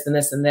this, then this, then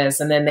this, and this.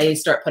 And then they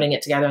start putting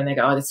it together and they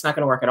go, oh, it's not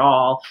going to work at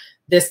all.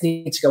 This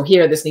needs to go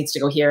here. This needs to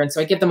go here. And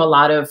so I give them a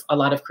lot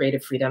of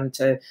creative freedom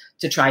to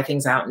try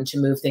things out and to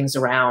move things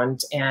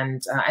around.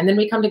 And then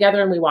we come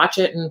together and we watch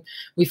it and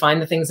we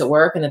find the things that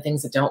work and the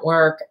things that don't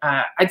work.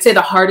 I'd say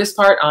the hardest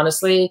part,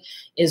 honestly,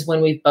 is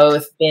when we've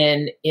both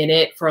been in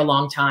it for a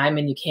long time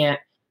and you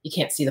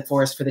can't see the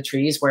forest for the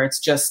trees, where it's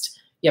just,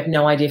 you have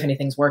no idea if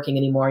anything's working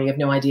anymore. You have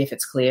no idea if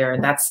it's clear.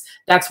 And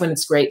that's when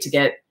it's great to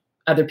get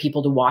other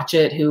people to watch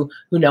it who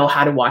know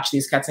how to watch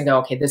these cuts and go,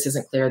 okay, this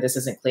isn't clear. This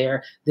isn't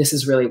clear. This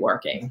is really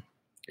working.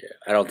 Yeah,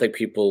 I don't think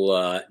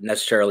people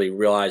necessarily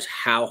realize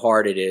how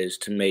hard it is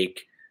to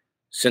make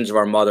Sins of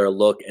Our Mother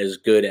look as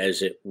good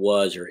as it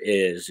was or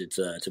is. It's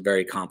a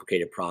very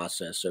complicated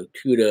process. So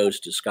kudos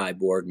to Sky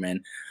Borgman.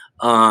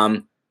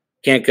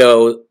 Can't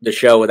go the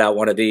show without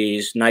one of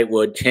these.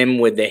 Nightwood, Tim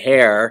with the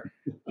hair.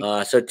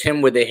 So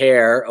Tim with the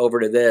hair, over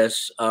to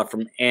this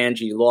from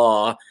Angie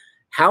Law.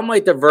 How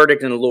might the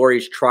verdict in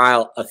Lori's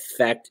trial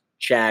affect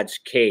Chad's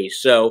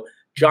case? So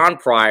John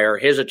Pryor,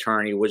 his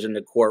attorney, was in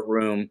the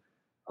courtroom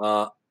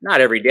not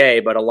every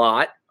day, but a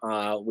lot.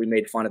 We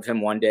made fun of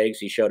him one day because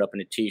he showed up in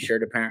a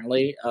T-shirt,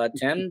 apparently,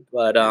 Tim.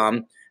 But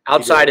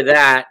outside of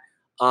that,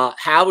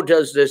 how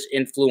does this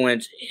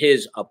influence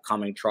his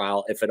upcoming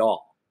trial, if at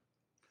all?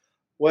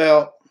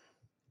 Well,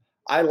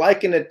 I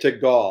liken it to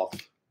golf.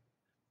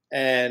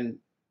 And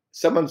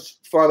someone's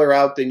farther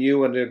out than you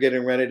when they're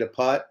getting ready to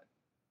putt.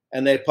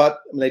 And they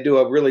do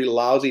a really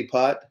lousy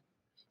putt.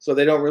 So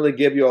they don't really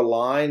give you a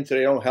line. So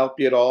they don't help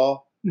you at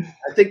all.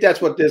 I think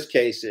that's what this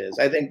case is.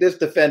 I think this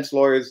defense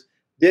lawyer is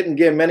didn't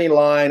give them any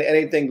line,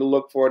 anything to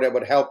look for that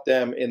would help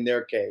them in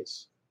their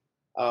case.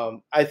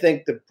 I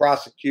think the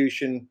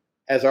prosecution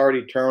has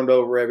already turned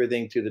over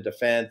everything to the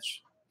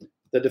defense.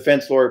 The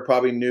defense lawyer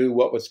probably knew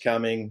what was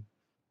coming.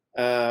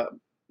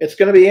 It's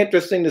going to be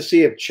interesting to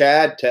see if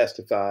Chad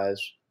testifies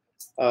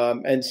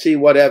and see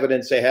what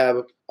evidence they have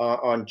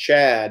on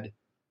Chad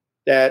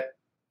that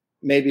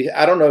maybe,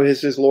 I don't know,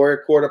 is his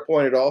lawyer court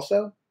appointed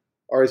also?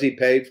 Or is he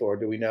paid for?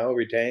 Do we know,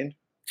 retained?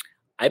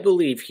 I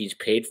believe he's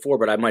paid for,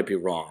 but I might be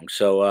wrong.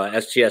 So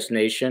STS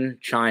Nation,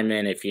 chime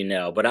in if you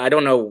know. But I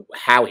don't know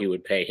how he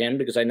would pay him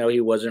because I know he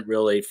wasn't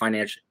really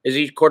financial. Is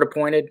he court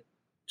appointed,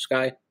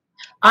 Sky?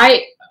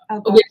 Sorry,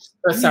 go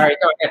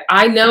ahead.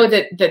 I know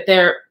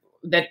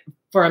that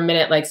for a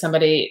minute, like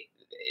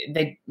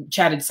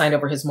Chad had signed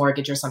over his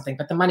mortgage or something,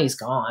 but the money's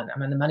gone. I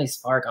mean, the money's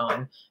far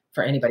gone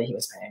for anybody he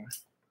was paying.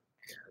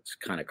 It's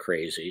kind of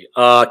crazy.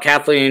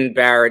 Kathleen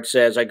Barrett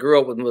says, I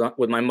grew up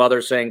with my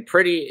mother saying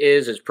pretty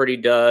is as pretty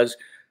does.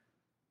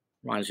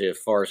 Reminds me of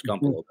Forrest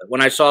Gump a little bit.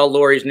 When I saw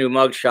Lori's new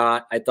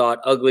mugshot, I thought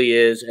ugly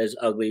is as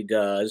ugly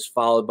does,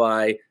 followed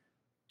by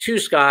two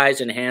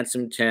Skies and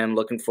handsome Tim.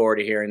 Looking forward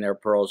to hearing their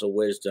pearls of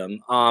wisdom.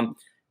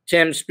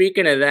 Tim,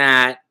 speaking of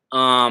that,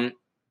 the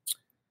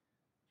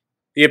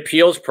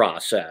appeals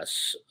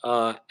process,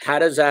 how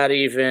does that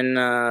even,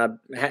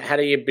 how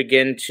do you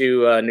begin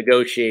to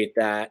negotiate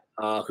that?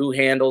 Who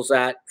handles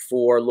that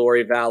for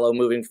Lori Vallow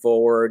moving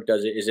forward?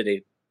 Is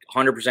it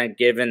 100%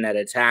 given that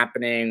it's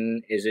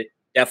happening? Is it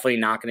definitely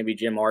not going to be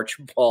Jim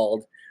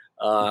Archibald?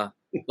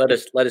 Let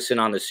us in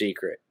on the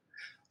secret.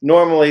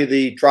 Normally,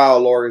 the trial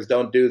lawyers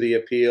don't do the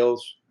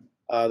appeals.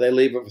 They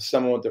leave it for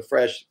someone with a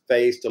fresh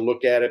face to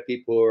look at it.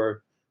 People who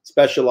are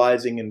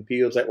specializing in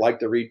appeals that like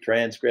to read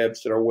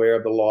transcripts, that are aware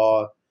of the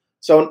law.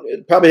 So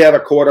probably have a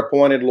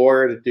court-appointed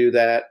lawyer to do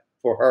that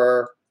for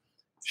her.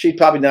 She's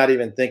probably not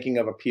even thinking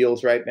of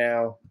appeals right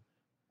now.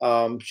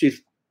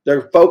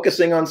 They're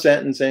focusing on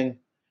sentencing.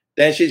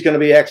 Then she's going to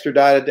be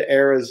extradited to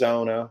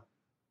Arizona.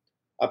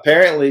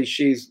 Apparently,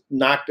 she's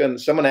not going to.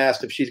 Someone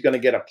asked if she's going to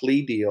get a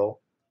plea deal.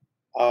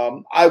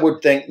 I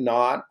would think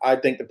not. I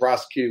think the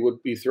prosecutor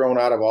would be thrown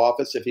out of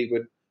office if he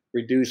would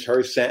reduce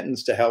her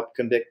sentence to help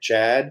convict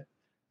Chad.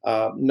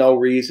 No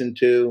reason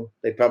to.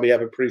 They probably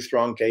have a pretty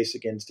strong case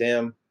against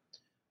him.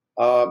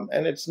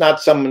 And it's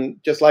not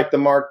someone just like the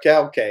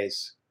Markell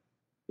case.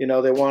 You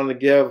know, they wanted to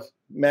give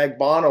Meg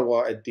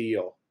Bonawa a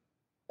deal.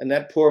 And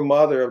that poor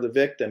mother of the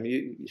victim,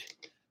 you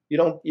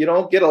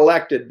don't get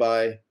elected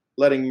by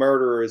letting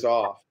murderers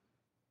off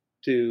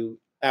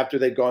after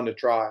they've gone to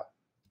trial.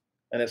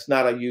 And it's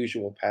not a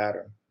usual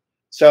pattern.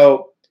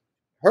 So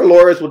her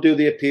lawyers will do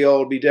the appeal.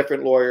 It'll be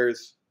different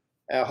lawyers.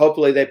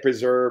 Hopefully they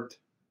preserved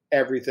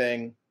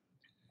everything.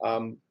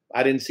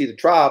 I didn't see the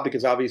trial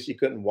because obviously you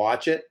couldn't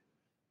watch it.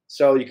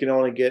 So you can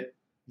only get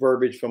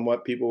verbiage from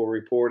what people were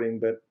reporting.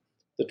 But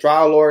the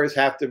trial lawyers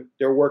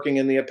they're working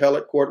in the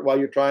appellate court while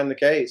you're trying the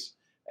case.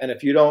 And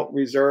if you don't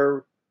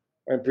reserve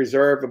and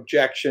preserve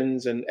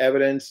objections and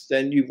evidence,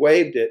 then you've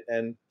waived it.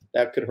 And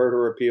that could hurt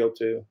her appeal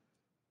too.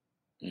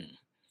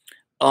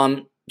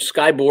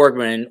 Sky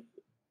Borgman,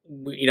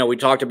 we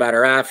talked about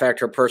her affect,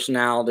 her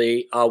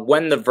personality.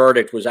 When the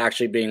verdict was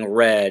actually being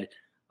read,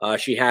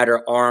 she had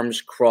her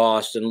arms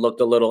crossed and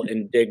looked a little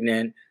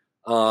indignant.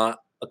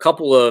 A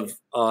couple of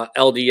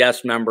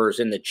LDS members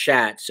in the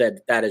chat said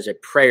that is a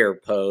prayer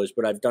pose,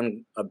 but I've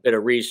done a bit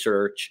of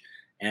research,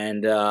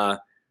 and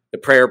the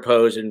prayer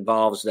pose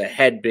involves the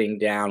head being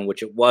down,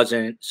 which it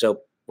wasn't.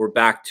 So we're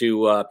back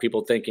to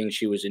people thinking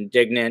she was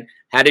indignant.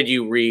 How did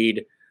you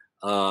read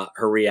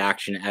her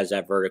reaction as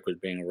that verdict was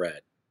being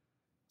read?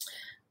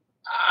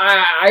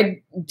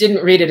 I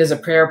didn't read it as a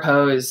prayer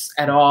pose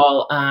at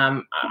all.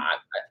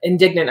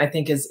 Indignant, I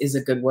think, is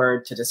a good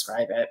word to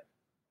describe it.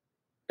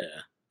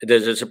 Yeah.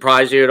 Does it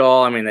surprise you at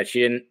all? I mean, that she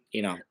didn't,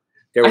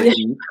 there was.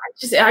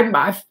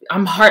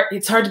 I'm hard.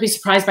 It's hard to be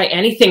surprised by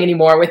anything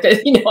anymore with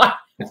it.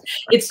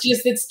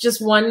 It's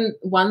just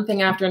one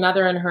thing after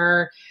another, and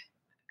her,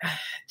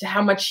 to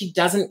how much she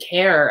doesn't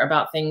care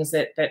about things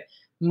that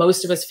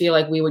most of us feel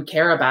like we would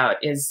care about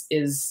is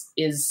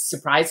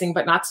surprising,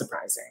 but not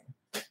surprising.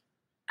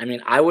 I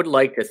mean, I would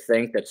like to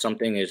think that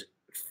something is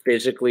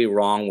physically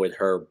wrong with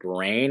her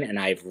brain, and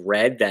I've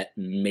read that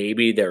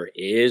maybe there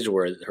is,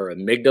 where her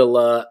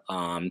amygdala,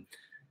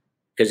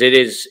 because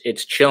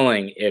it's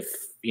chilling if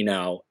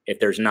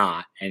there's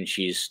not, and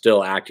she's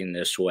still acting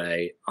this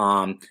way.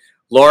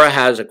 Laura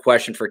has a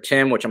question for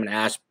Tim, which I'm going to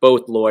ask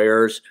both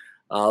lawyers.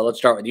 Let's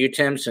start with you,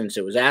 Tim, since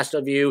it was asked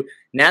of you.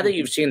 Now that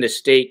you've seen the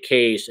state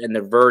case and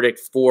the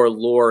verdict for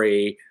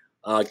Lori,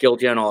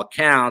 guilty on all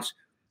counts,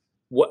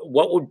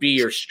 what would be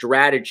your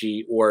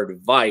strategy or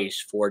advice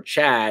for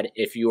Chad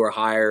if you were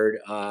hired,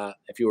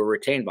 if you were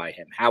retained by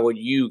him? How would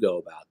you go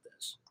about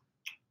this?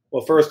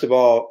 Well, first of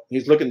all,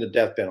 he's looking at the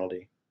death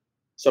penalty.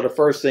 So the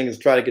first thing is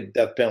try to get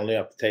the death penalty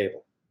off the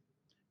table.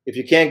 If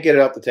you can't get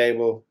it off the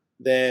table,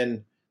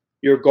 then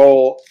your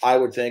goal, I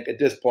would think, at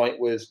this point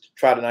was to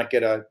try to not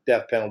get a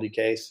death penalty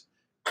case,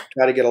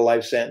 try to get a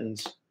life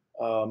sentence,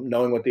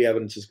 knowing what the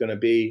evidence is going to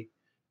be.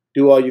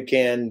 Do all you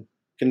can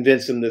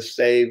convince him to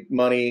save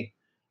money,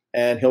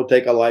 and he'll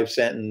take a life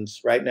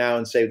sentence right now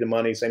and save the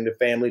money, save the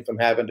family from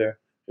having to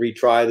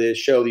retry this,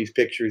 show these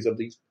pictures of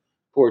these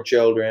poor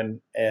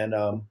children. And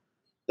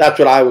that's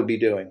what I would be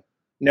doing,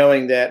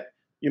 knowing that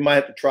you might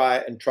have to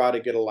try to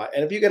get a life.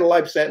 And if you get a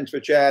life sentence for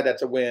Chad,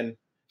 that's a win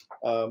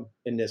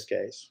in this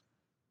case.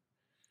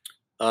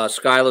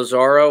 Sky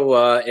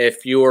Lazaro,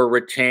 if you were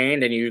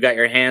retained and you got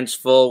your hands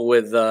full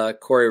with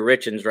Corey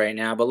Richins right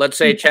now, but let's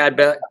say Chad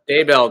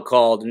Daybell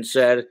called and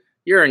said,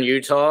 "You're in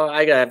Utah.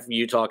 I got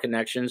Utah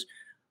connections."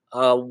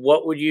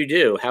 What would you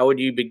do? How would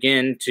you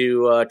begin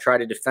to try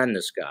to defend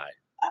this guy?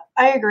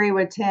 I agree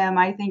with Tim.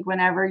 I think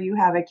whenever you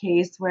have a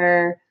case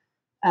where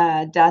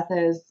death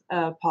is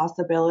a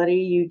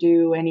possibility, you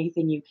do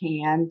anything you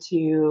can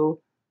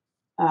to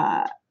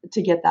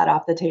get that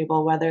off the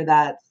table, whether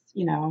that's,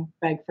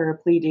 beg for a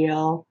plea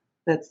deal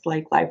that's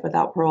like life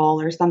without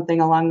parole or something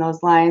along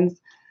those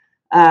lines.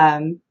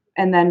 And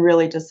then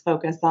really just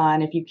focus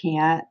on, if you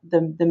can't,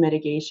 the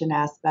mitigation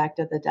aspect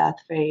of the death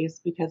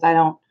phase, because I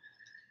don't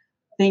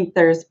think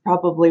there's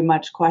probably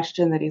much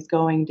question that he's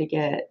going to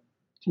get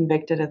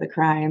convicted of the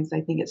crimes. I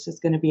think it's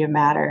just going to be a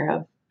matter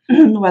of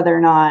whether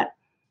or not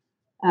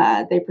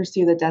they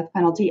pursue the death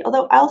penalty.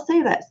 Although I'll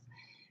say this,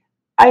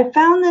 I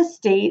found the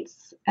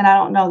states, and I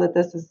don't know that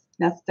this is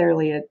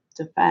necessarily a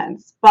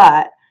defense,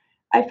 but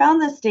I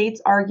found the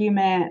state's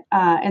argument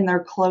in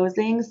their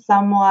closing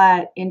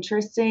somewhat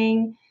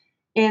interesting,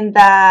 in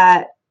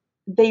that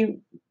they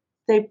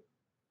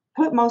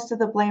put most of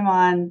the blame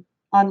on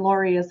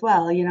Lori as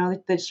well,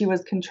 that she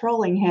was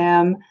controlling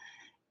him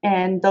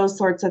and those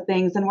sorts of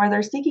things, and where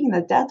they're seeking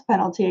the death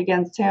penalty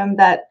against him,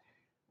 that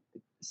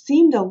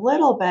seemed a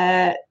little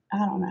bit, I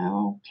don't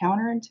know,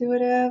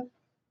 counterintuitive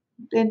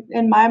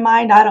in my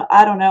mind.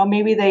 I don't know.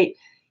 Maybe they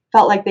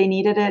felt like they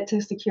needed it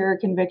to secure a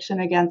conviction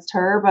against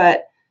her,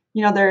 but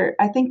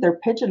I think they're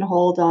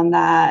pigeonholed on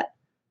that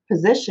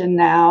position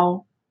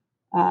now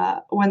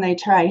when they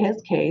try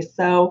his case.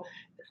 So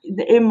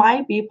it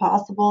might be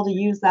possible to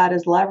use that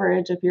as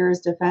leverage if you're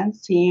his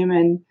defense team,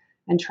 and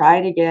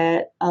try to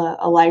get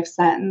a life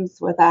sentence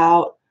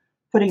without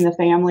putting the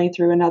family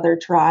through another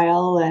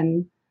trial,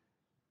 and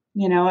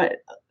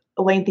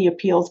a lengthy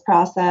appeals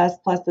process,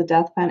 plus the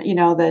death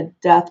the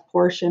death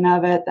portion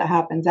of it that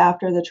happens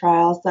after the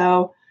trial.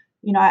 So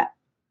that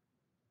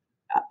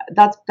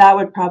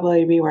would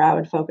probably be where I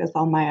would focus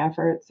all my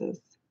efforts, is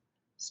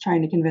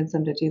trying to convince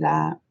them to do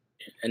that.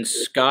 And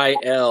Sky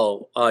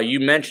L,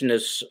 you mentioned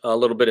this a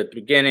little bit at the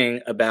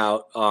beginning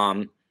about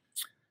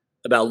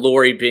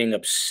Lori being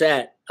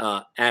upset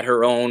at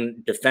her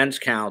own defense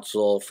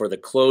counsel for the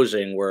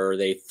closing, where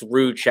they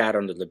threw Chad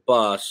under the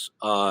bus.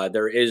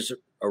 There is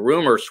a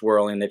rumor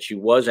swirling that she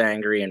was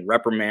angry and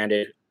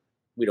reprimanded.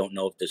 We don't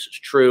know if this is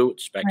true.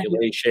 It's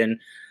speculation.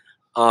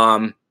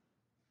 Right.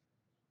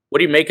 What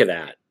do you make of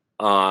that?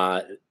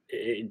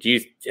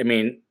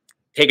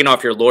 Taking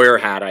off your lawyer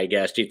hat, I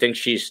guess, do you think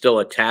she's still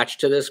attached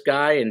to this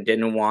guy and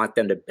didn't want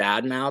them to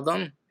badmouth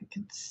them?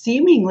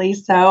 Seemingly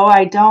so.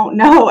 I don't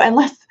know,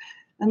 unless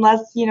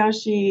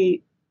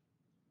she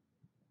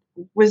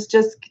was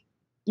just,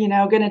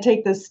 going to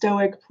take the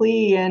stoic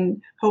plea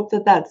and hope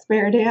that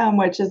spared him,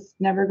 which is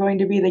never going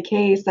to be the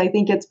case. I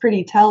think it's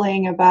pretty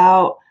telling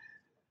about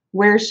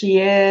where she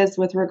is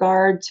with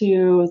regard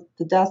to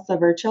the deaths of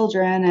her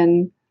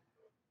children,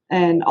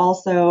 and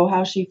also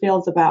how she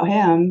feels about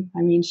him.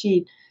 I mean,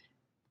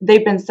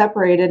 they've been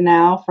separated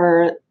now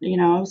for,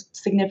 a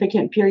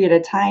significant period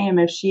of time.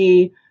 If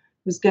she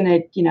was going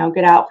to,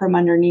 get out from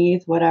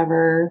underneath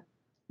whatever,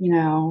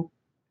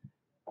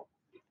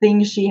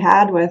 things she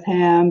had with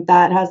him,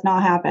 that has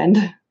not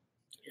happened.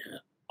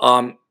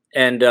 Yeah.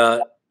 And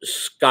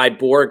Sky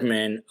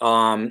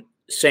Borgman,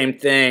 same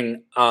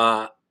thing.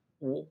 I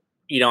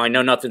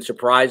know nothing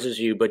surprises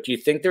you, but do you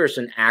think there's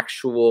an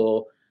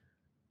actual,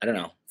 I don't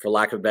know, for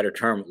lack of a better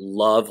term,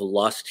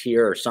 lust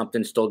here, or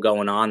something still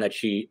going on, that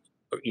she,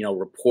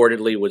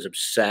 reportedly was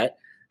upset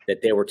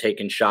that they were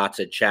taking shots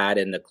at Chad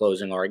in the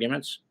closing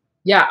arguments?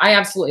 Yeah, I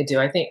absolutely do.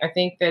 I think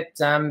that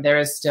there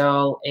is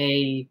still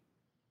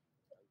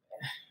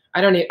I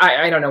don't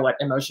know what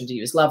emotion to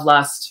use. Love,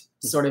 lust,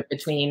 sort of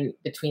between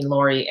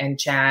Lori and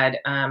Chad.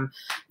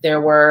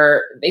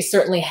 They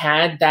certainly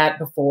had that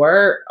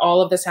before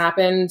all of this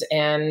happened,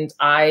 and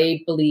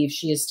I believe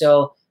she is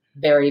still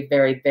very,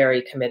 very,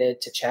 very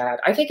committed to Chad.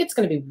 I think it's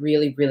going to be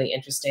really, really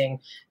interesting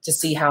to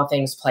see how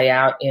things play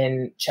out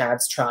in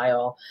Chad's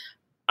trial.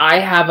 I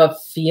have a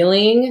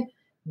feeling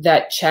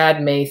that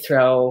Chad may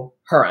throw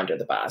her under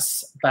the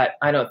bus, but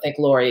I don't think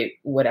Lori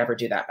would ever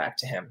do that back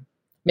to him.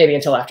 Maybe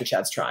until after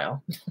Chad's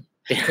trial.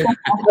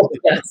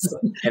 Yes.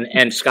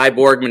 And Sky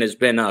Borgman has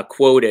been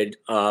quoted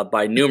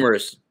by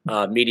numerous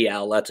media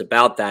outlets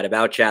about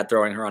Chad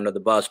throwing her under the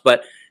bus.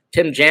 But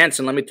Tim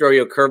Jansen, let me throw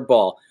you a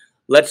curveball.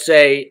 Let's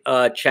say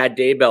Chad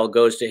Daybell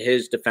goes to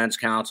his defense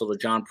counsel, to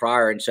John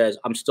Pryor, and says,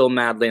 "I'm still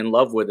madly in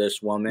love with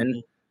this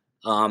woman.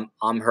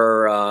 I'm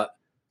her,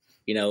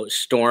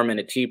 storm in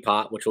a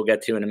teapot," which we'll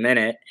get to in a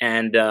minute.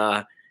 And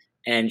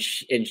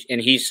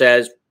he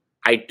says,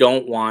 I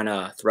don't want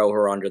to throw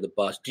her under the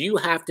bus. Do you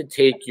have to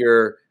take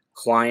your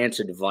client's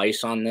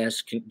advice on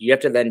this? Do you have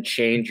to then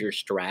change your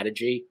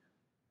strategy?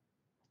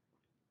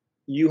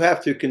 You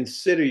have to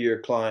consider your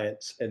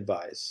client's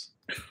advice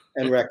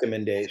and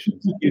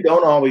recommendations. You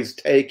don't always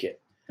take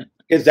it,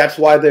 because that's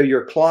why they're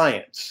your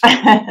clients.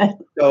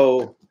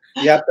 So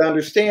you have to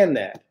understand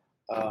that.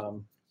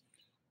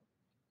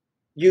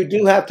 You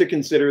do have to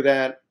consider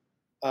that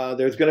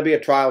there's going to be a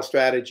trial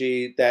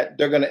strategy that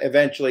they're going to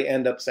eventually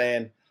end up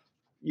saying,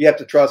 you have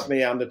to trust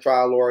me. I'm the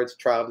trial lawyer. It's a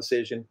trial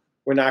decision.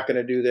 We're not going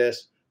to do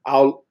this.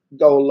 I'll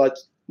go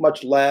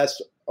much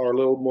less or a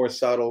little more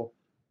subtle,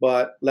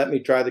 but let me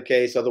try the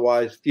case.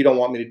 Otherwise, if you don't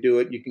want me to do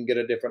it, you can get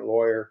a different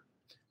lawyer,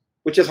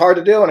 which is hard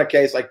to do in a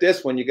case like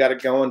this when you got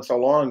it going so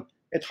long.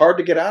 It's hard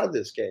to get out of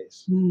this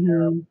case.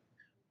 Mm-hmm.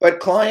 But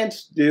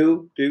clients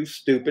do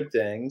stupid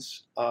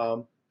things.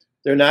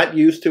 They're not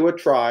used to a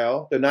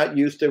trial. They're not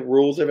used to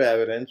rules of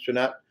evidence.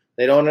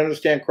 They don't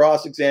understand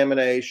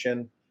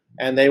cross-examination,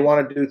 and they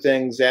want to do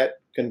things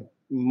that can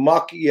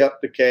mucky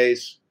up the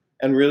case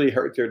and really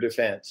hurt their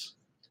defense.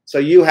 So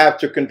you have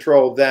to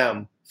control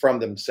them from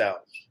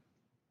themselves.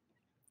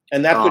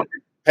 And that's what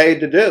you're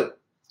paid to do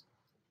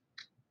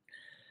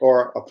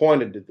or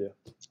appointed to do.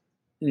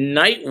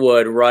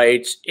 Nightwood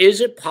writes, is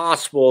it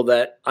possible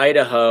that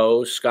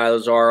Idaho, Sky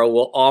Lazaro,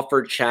 will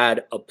offer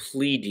Chad a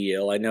plea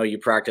deal? I know you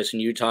practice in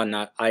Utah,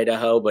 not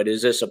Idaho, but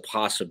is this a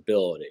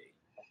possibility?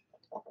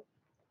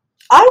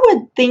 I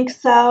would think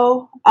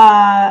so.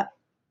 I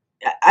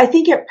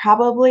think it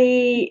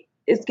probably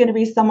is going to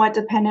be somewhat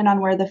dependent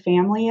on where the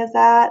family is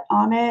at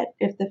on it.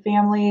 If the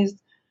family's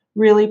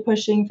really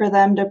pushing for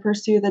them to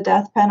pursue the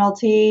death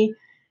penalty,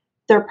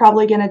 they're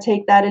probably going to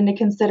take that into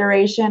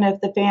consideration.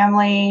 If the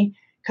family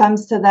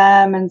comes to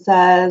them and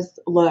says,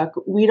 look,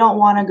 we don't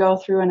want to go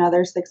through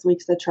another 6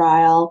 weeks of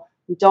trial.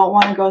 We don't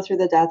want to go through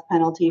the death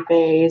penalty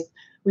phase.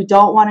 We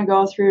don't want to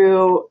go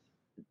through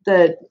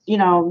the,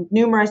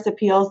 numerous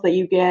appeals that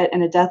you get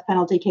in a death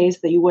penalty case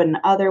that you wouldn't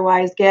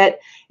otherwise get.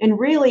 And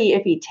really,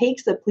 if he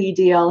takes a plea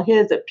deal,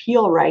 his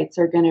appeal rights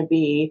are going to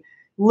be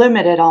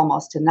limited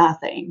almost to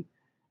nothing.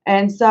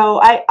 And so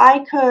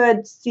I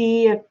could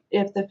see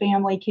if the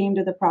family came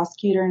to the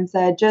prosecutor and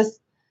said, just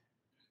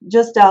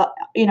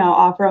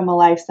offer him a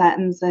life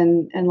sentence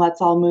and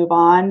let's all move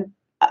on.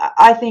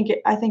 I think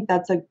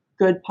that's a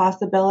good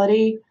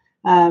possibility.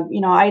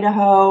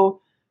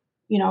 Idaho,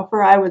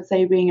 for I would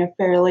say being a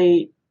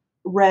fairly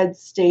red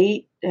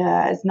state,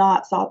 has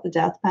not sought the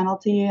death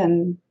penalty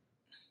in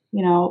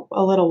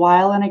a little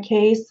while in a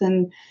case,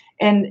 and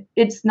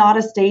it's not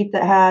a state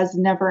that has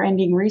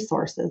never-ending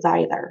resources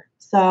either.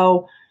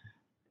 So,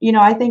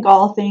 I think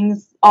all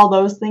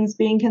those things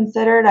being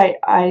considered,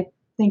 I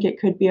think it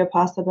could be a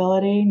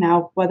possibility.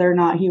 Now, whether or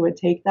not he would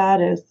take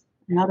that is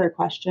another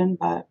question.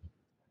 But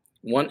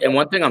one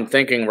thing I'm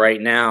thinking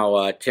right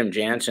now, Tim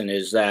Jansen,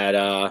 is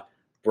that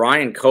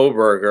Brian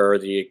Kohberger,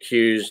 the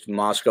accused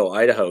Moscow,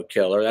 Idaho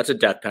killer, that's a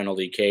death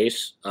penalty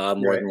case,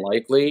 more than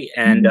likely,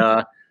 and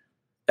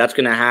that's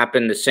going to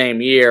happen the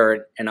same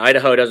year. And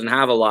Idaho doesn't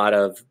have a lot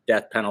of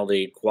death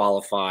penalty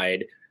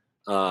qualified,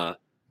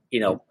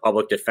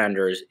 public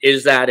defenders.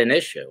 Is that an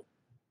issue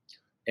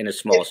in a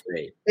small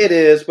state? It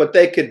is, but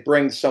they could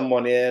bring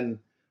someone in.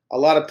 A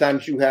lot of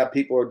times you have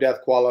people who are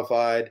death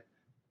qualified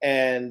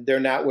and they're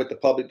not with the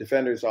public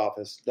defender's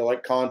office. They're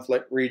like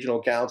conflict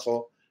regional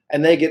counsel,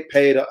 and they get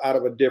paid out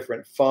of a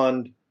different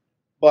fund.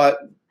 But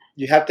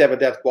you have to have a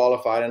death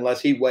qualified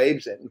unless he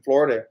waives it. In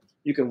Florida,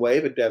 you can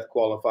waive a death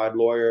qualified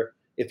lawyer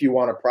if you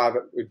want a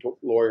private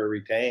lawyer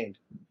retained.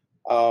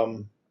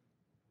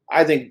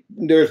 I think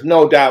there's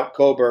no doubt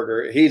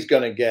Kohberger, he's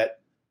going to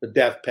get the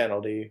death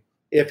penalty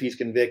if he's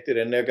convicted,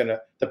 and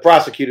the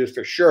prosecutors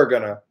for sure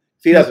if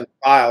he doesn't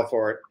file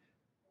for it,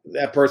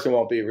 that person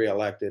won't be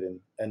reelected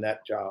in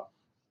that job.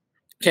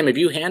 Tim, have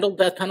you handled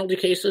death penalty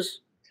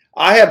cases?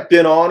 I have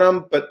been on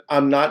them, but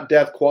I'm not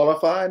death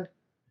qualified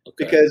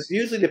because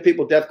usually the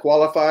people death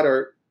qualified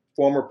are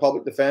former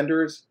public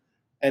defenders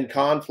and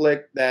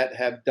conflict that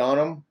have done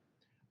them.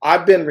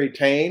 I've been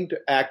retained to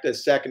act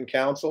as second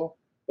counsel,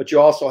 but you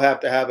also have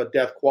to have a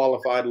death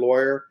qualified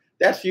lawyer.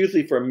 That's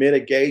usually for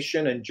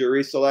mitigation and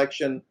jury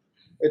selection.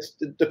 It's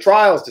the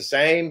trial's the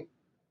same,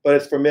 but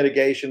it's for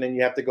mitigation, and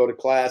you have to go to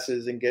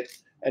classes and get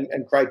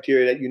and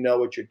criteria that you know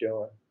what you're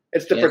doing.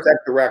 It's to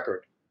protect the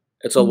record.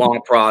 It's a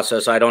long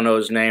process. I don't know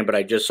his name, but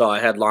I just saw a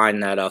headline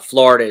that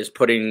Florida is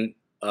putting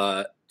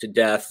to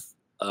death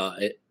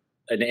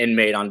an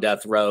inmate on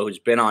death row who's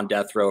been on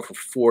death row for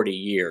 40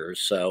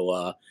 years.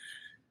 So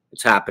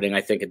it's happening,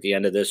 I think, at the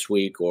end of this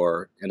week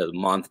or end of the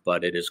month,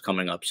 but it is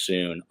coming up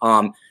soon.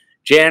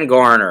 Jan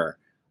Garner,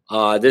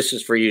 this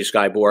is for you,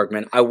 Sky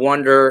Borgman. I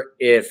wonder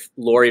if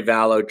Lori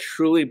Vallow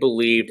truly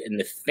believed in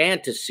the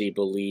fantasy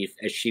belief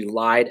as she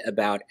lied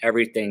about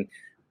everything.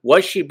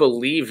 Was she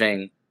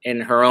believing in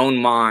her own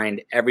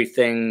mind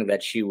everything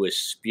that she was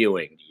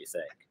spewing, do you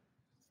think?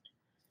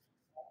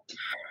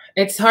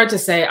 It's hard to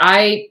say.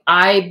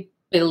 I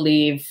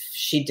believe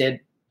she did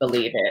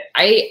believe it.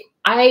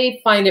 I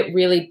find it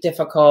really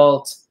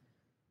difficult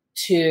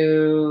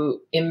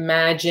to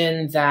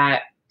imagine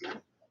that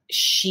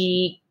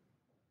she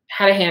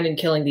had a hand in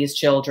killing these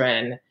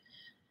children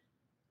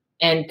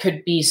and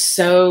could be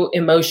so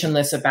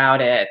emotionless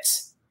about it.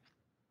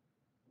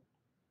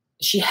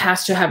 She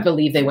has to have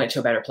believed they went to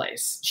a better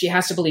place. She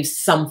has to believe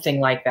something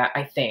like that,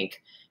 I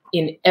think,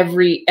 in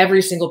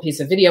every single piece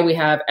of video we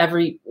have,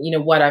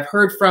 what I've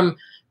heard from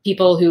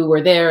people who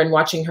were there and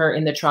watching her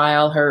in the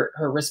trial, her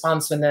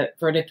response when the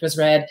verdict was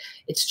read,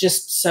 it's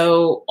just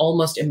so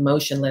almost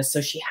emotionless.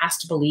 So she has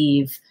to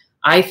believe,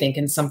 I think,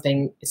 in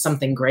something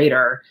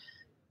greater,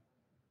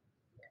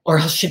 or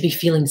else she'd be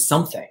feeling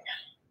something.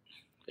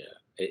 Yeah,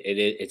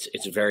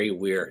 it's very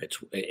weird.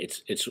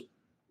 It's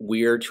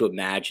weird to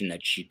imagine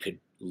that she could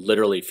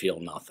literally feel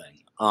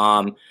nothing.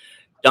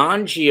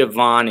 Don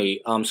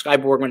Giovanni, Sky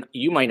Borgman,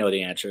 you might know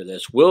the answer to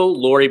this. Will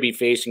Lori be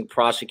facing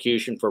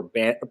prosecution for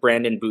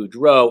Brandon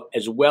Boudreaux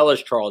as well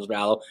as Charles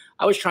Vallow?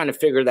 I was trying to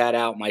figure that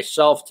out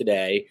myself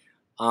today.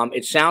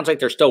 It sounds like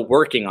they're still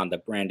working on the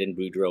Brandon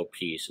Boudreaux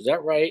piece. Is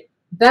that right?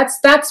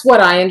 That's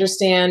what I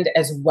understand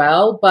as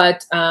well.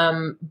 But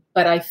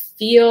I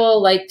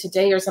feel like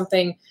today or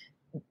something,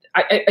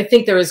 I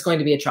think there is going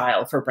to be a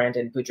trial for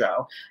Brandon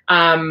Boudreaux.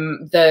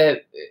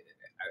 The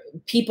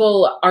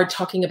people are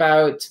talking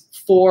about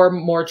 4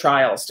 more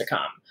trials to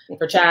come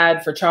for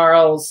Chad, for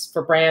Charles,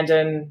 for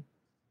Brandon.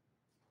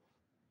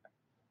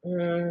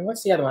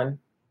 What's the other one?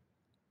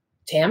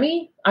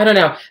 Tammy? I don't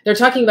know. They're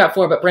talking about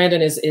 4, but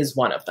Brandon is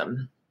one of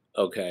them.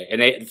 Okay.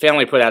 And the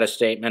family put out a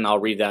statement. I'll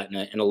read that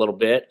in a little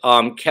bit.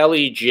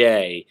 Kelly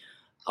J,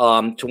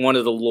 to one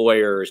of the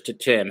lawyers, to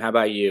Tim, how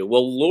about you?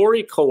 Will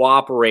Lori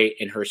cooperate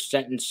in her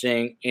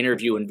sentencing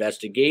interview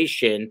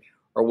investigation,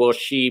 or will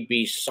she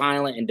be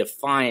silent and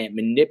defiant,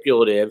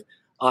 manipulative?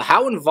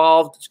 How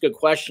involved? It's a good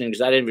question because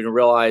I didn't even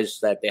realize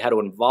that they had to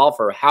involve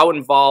her. How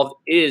involved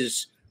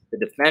is the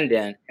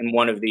defendant in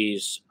one of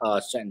these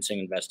sentencing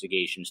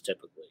investigations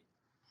typically?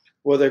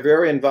 Well, they're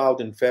very involved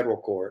in federal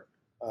court.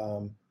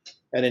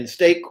 And in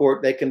state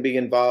court, they can be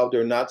involved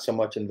or not so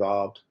much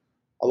involved.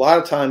 A lot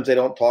of times they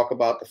don't talk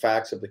about the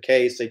facts of the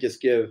case. They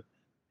just give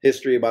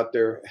history about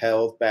their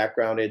health,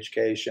 background,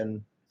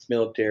 education,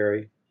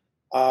 military.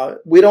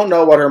 We don't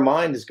know what her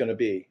mind is going to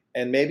be.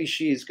 And maybe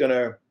she's going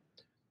to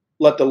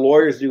let the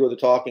lawyers do the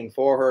talking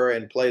for her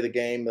and play the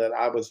game that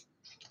I was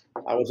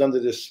under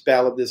the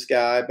spell of this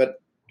guy.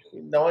 But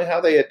knowing how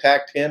they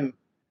attacked him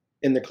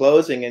in the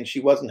closing and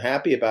she wasn't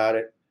happy about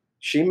it,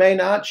 she may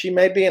not. She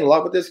may be in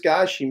love with this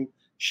guy.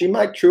 She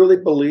might truly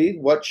believe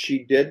what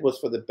she did was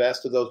for the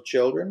best of those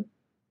children.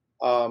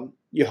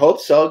 You hope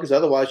so, because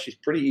otherwise she's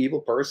a pretty evil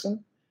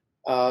person.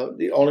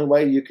 The only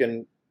way you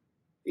can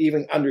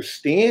even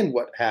understand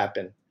what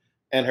happened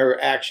and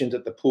her actions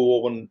at the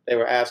pool when they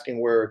were asking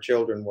where her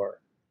children were.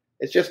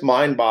 It's just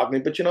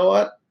mind-boggling. But you know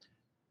what?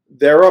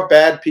 There are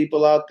bad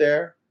people out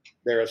there.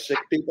 There are sick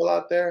people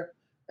out there.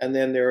 And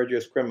then there are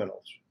just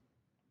criminals.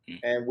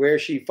 And where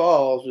she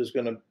falls is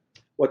going to,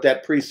 what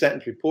that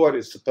pre-sentence report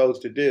is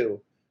supposed to do,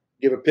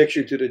 give a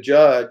picture to the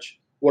judge.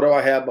 What do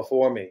I have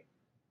before me?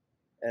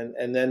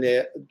 And then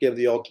they give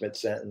the ultimate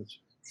sentence.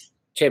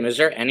 Tim, is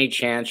there any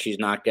chance she's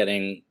not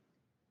getting,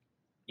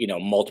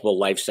 multiple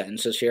life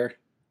sentences here?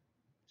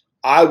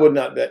 I would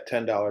not bet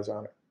 $10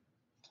 on it.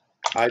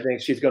 I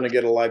think she's going to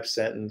get a life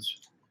sentence.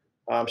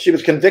 She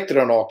was convicted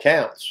on all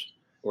counts.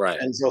 Right.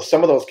 And so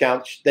some of those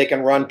counts, they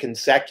can run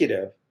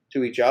consecutive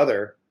to each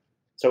other.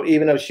 So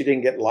even if she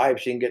didn't get life,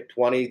 she can get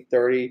 20,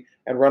 30,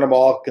 and run them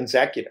all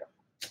consecutive.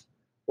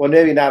 Well,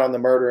 maybe not on the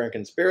murder and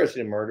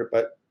conspiracy to murder,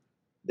 but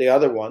the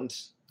other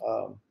ones.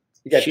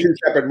 You got 2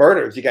 separate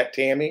murders. You got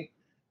Tammy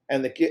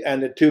and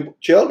the 2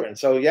 children.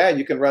 So, yeah,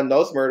 you can run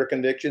those murder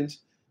convictions.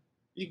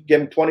 You can give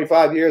them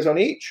 25 years on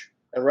each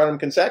and run them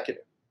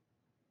consecutive.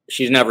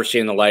 She's never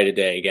seen the light of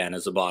day again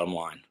is the bottom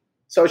line.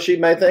 So she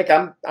may think,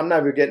 I'm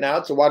never getting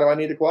out, so why do I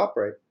need to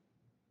cooperate?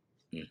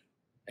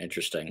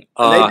 Interesting.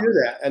 And they do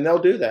that, and they'll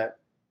do that.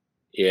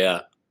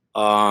 Yeah.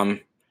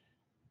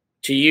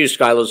 To you,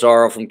 Sky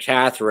Lazaro from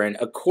Catherine,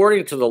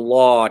 according to the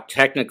law,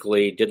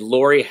 technically, did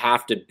Lori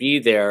have to be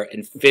there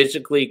and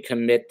physically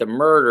commit the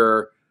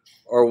murder,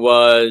 or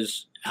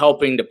was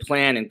helping to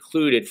plan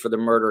included for the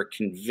murder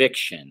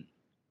conviction?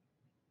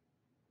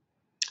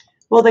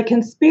 Well, the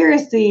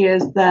conspiracy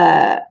is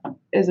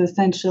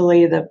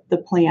essentially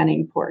the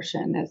planning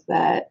portion, is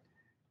that,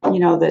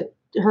 that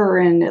her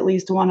and at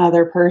least one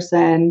other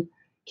person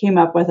came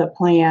up with a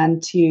plan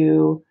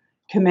to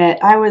commit.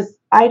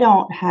 I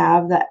don't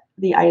have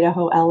the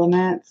Idaho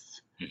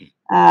elements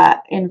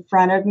in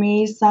front of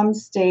me. Some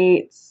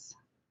states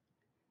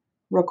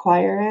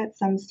require it,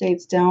 some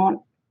states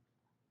don't.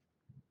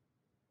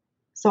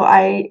 So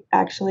I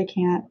actually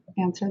can't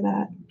answer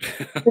that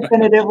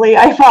definitively.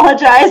 I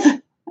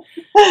apologize.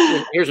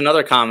 Here's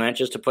another comment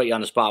just to put you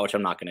on the spot, which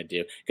I'm not going to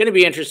do. Going to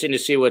be interesting to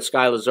see what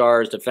Sky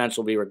Lazaro's defense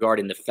will be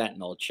regarding the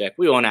fentanyl chick.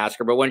 We won't ask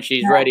her, but when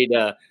she's ready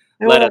to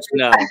let us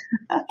know,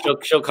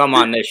 she'll come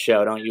on this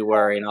show. Don't you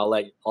worry, and I'll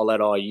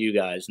let all you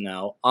guys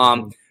know.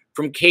 From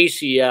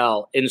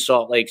KCL in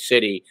Salt Lake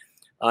City,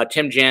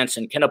 Tim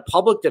Jansen, can a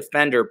public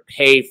defender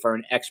pay for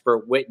an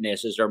expert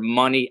witness? Is there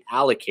money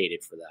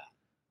allocated for that?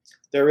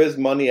 There is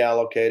money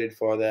allocated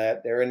for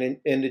that. They're an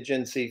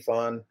indigency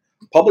fund.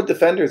 Public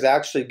defenders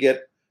actually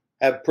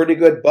have pretty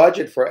good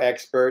budget for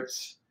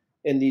experts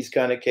in these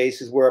kind of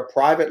cases where a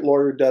private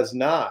lawyer does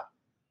not.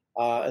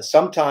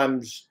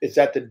 Sometimes it's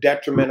at the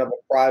detriment of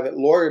a private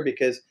lawyer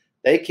because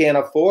they can't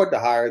afford to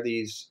hire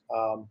these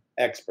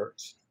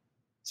experts.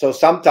 So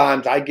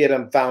sometimes I get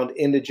them found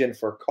indigent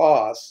for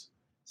costs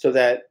so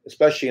that,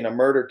 especially in a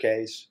murder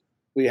case,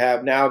 we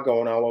have now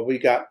going on, well, we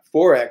got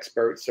 4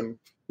 experts, some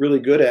really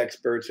good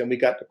experts, and we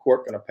got the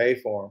court going to pay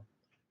for them.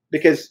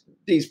 Because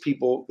these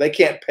people, they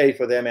can't pay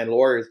for them and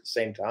lawyers at the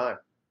same time.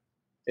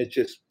 It's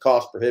just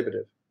cost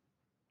prohibitive.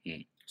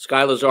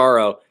 Sky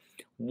Lazaro,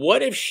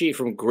 what if she,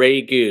 from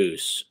Grey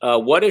Goose,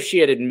 what if she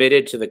had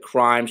admitted to the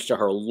crimes to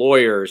her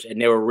lawyers and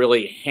they were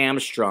really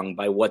hamstrung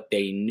by what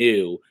they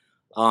knew?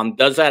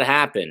 Does that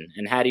happen?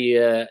 And how do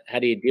you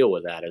deal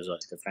with that as a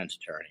defense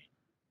attorney?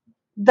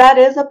 That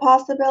is a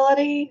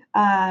possibility.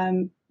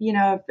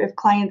 If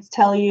clients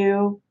tell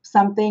you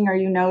something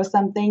or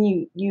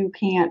something, you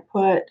can't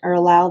put or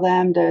allow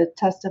them to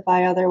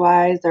testify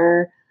otherwise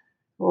or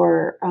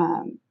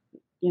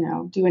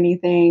do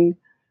anything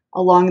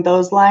along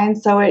those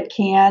lines. So it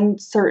can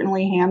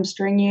certainly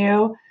hamstring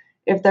you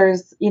if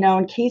there's,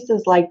 in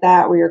cases like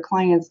that where your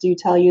clients do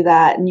tell you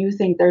that and you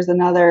think there's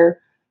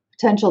another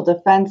potential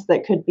defense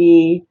that could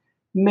be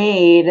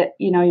made,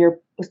 you're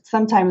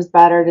sometimes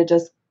better to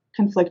just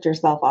conflict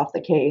yourself off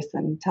the case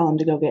and tell them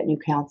to go get new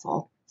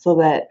counsel so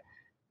that,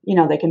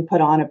 they can put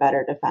on a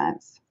better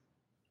defense.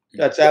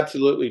 That's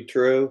absolutely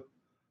true.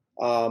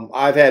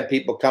 I've had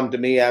people come to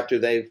me after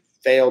they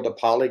failed a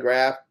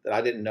polygraph that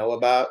I didn't know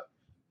about.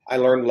 I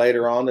learned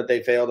later on that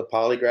they failed a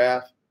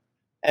polygraph.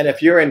 And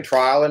if you're in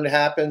trial and it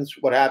happens,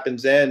 what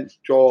happens then,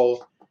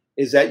 Joel,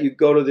 is that you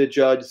go to the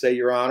judge and say,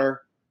 Your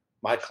Honor,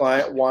 my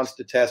client wants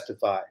to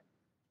testify.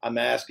 I'm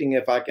asking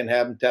if I can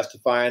have him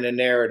testify in a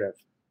narrative,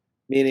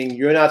 meaning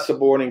you're not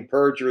suborning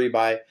perjury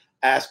by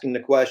asking the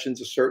questions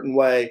a certain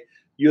way.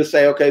 You'll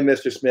say, okay,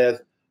 Mr.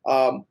 Smith,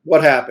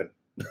 what happened?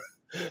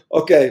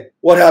 Okay,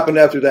 what happened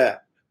after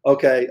that?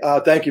 Okay,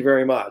 thank you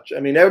very much.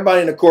 I mean,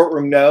 everybody in the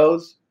courtroom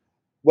knows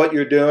what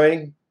you're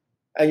doing,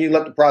 and you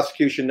let the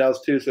prosecution know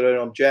too so they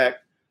don't object.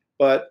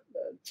 But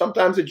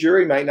sometimes the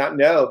jury might not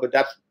know, but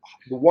that's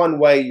the one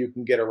way you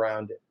can get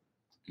around it.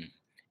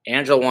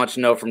 Angela wants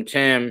to know from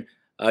Tim,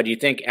 do you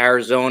think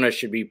Arizona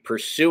should be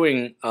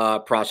pursuing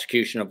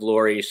prosecution of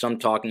Lori? Some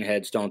talking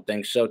heads don't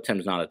think so.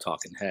 Tim's not a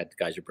talking head. The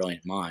guy's a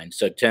brilliant mind.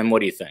 So, Tim, what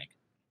do you think?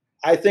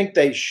 I think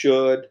they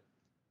should.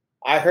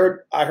 I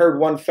heard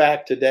one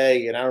fact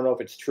today, and I don't know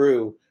if it's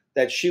true,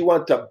 that she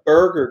went to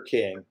Burger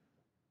King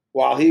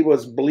while he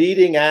was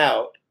bleeding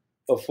out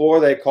before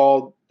they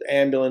called the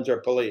ambulance or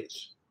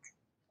police.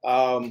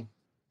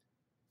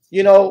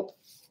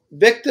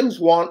 Victims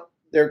want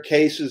their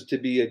cases to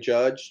be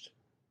adjudged,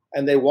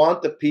 and they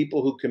want the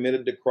people who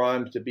committed the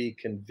crimes to be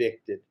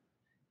convicted.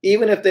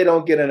 Even if they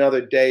don't get another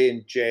day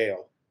in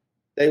jail,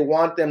 they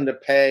want them to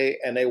pay,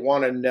 and they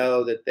want to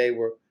know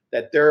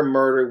that their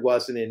murder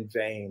wasn't in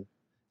vain.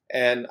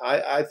 And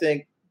I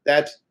think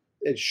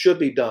it should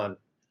be done.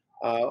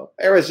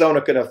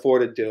 Arizona can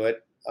afford to do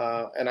it,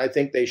 and I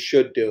think they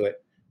should do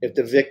it if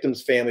the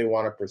victim's family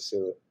want to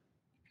pursue it.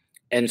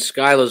 And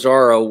Sky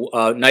Lazaro,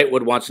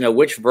 Knightwood wants to know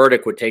which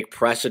verdict would take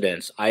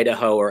precedence,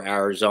 Idaho or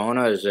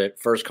Arizona? Is it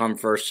first come,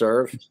 first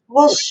serve?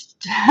 Well,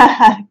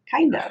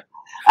 kind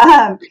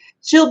of.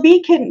 She'll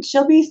be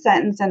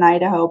sentenced in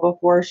Idaho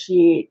before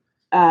she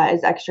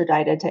is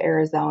extradited to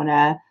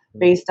Arizona,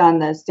 based on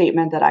the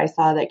statement that I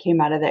saw that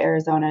came out of the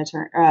Arizona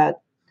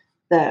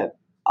the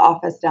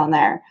office down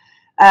there.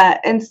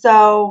 And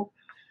so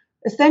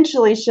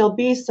essentially she'll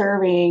be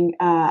serving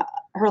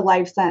her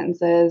life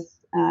sentences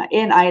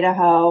in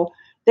Idaho.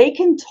 They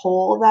can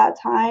toll that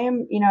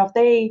time.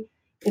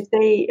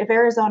 If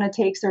Arizona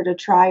takes her to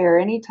try her,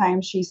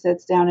 anytime she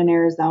sits down in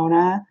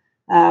Arizona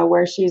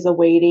where she's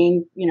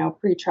awaiting,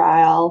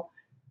 pretrial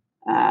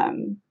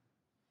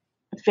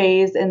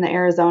phase in the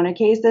Arizona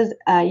cases,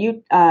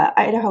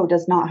 Idaho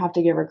does not have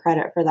to give her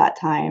credit for that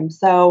time.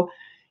 So,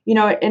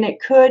 and it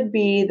could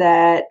be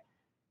that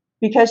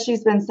because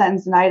she's been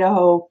sentenced in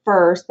Idaho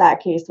first,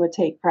 that case would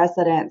take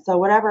precedent. So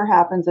whatever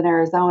happens in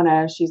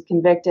Arizona, she's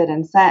convicted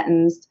and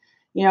sentenced,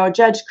 a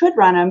judge could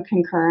run them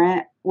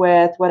concurrent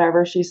with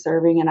whatever she's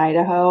serving in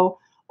Idaho,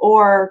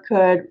 or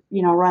could,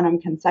 run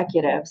them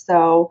consecutive.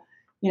 So,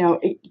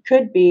 it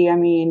could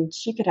be,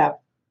 she could have,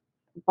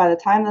 by the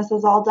time this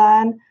is all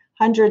done,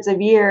 hundreds of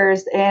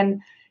years.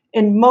 And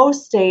in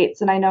most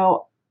states, and I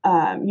know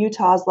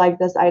Utah's like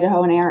this,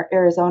 Idaho and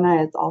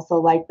Arizona is also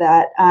like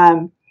that.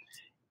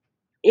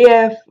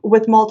 If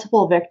with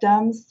multiple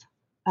victims,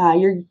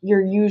 you're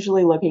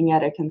usually looking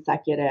at a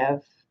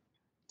consecutive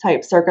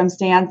type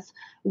circumstance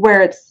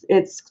where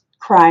it's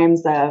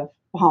crimes of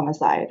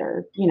homicide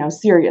or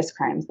serious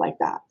crimes like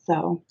that.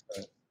 So,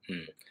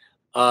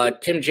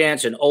 Tim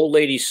Jansen, Old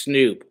Lady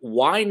Snoop.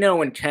 Why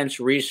no intense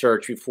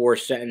research before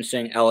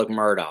sentencing Alec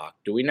Murdaugh?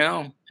 Do we know?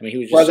 I mean, he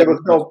was just there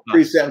was no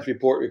pre-sentence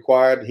report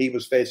required. He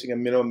was facing a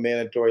minimum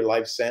mandatory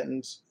life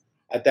sentence.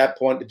 At that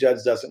point, the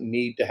judge doesn't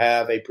need to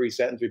have a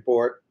pre-sentence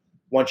report.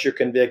 Once you're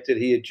convicted,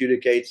 he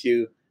adjudicates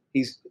you.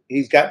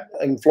 He's got,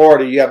 in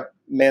Florida, you have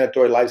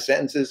mandatory life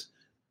sentences.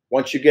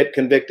 Once you get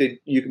convicted,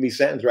 you can be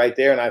sentenced right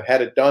there. And I've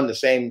had it done the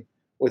same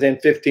within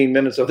 15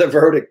 minutes of the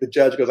verdict. The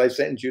judge goes, I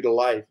sentence you to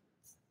life.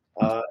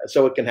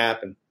 So it can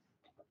happen.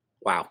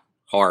 Wow.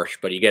 Harsh,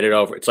 but you get it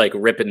over. It's like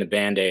ripping the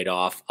Band-Aid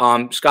off.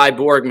 Sky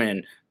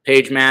Borgman,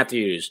 Paige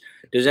Matthews.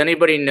 Does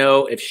anybody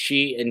know if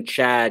she and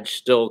Chad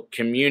still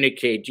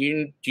communicate?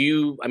 Do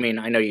you, I mean,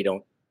 I know you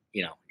don't,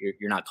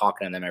 you're not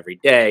talking to them every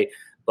day,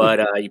 but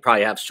you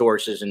probably have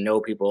sources and know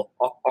people.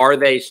 Are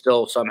they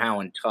still somehow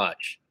in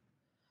touch?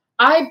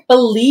 I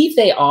believe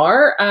they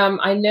are.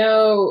 I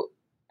know,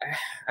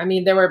 I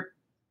mean, there were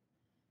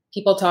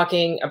people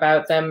talking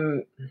about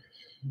them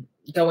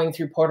going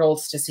through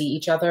portals to see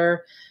each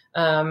other.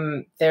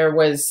 There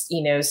was,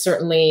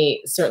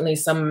 certainly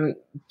some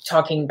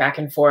talking back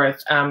and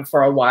forth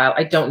for a while.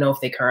 I don't know if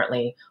they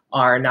currently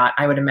are or not.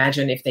 I would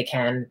imagine if they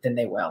can, then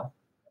they will.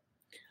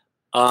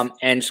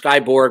 And Sky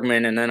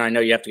Borgman, and then I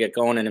know you have to get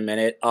going in a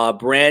minute.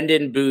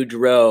 Brandon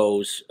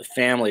Boudreau's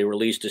family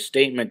released a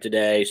statement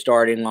today,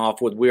 starting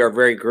off with, "We are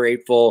very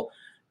grateful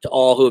to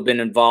all who have been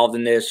involved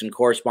in this and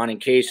corresponding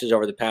cases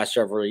over the past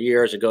several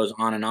years." It goes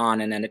on.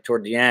 And then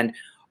toward the end,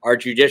 "Our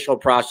judicial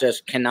process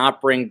cannot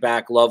bring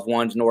back loved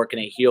ones, nor can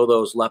it heal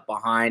those left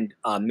behind,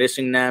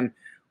 missing them.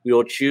 We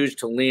will choose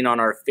to lean on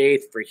our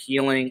faith for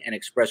healing and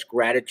express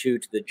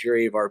gratitude to the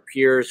jury of our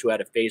peers who had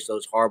to face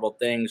those horrible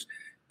things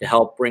to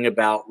help bring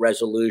about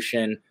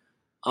resolution."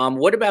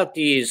 What about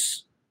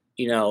these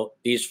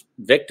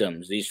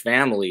victims, these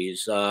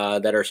families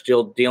that are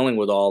still dealing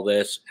with all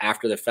this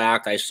after the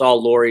fact? I saw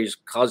Lori's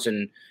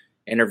cousin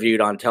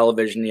interviewed on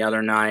television the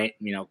other night,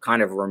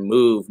 kind of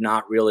removed,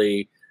 not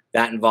really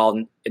that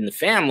involved in the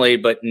family,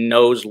 but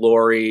knows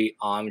Lori.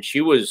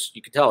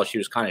 You could tell she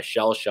was kind of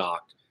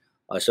shell-shocked.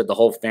 Said the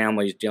whole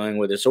family's dealing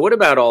with it. So what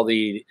about all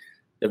the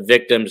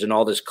victims and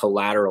all this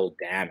collateral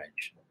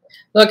damage?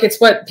 Look,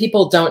 it's what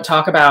people don't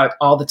talk about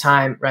all the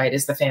time, right?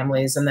 Is the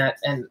families and that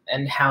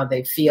and how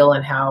they feel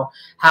and how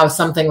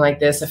something like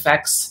this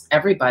affects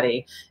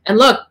everybody. And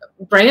look,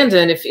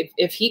 Brandon,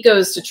 if he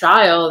goes to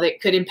trial,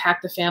 that could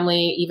impact the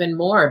family even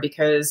more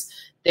because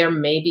there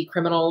may be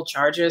criminal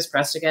charges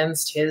pressed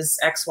against his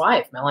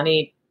ex-wife,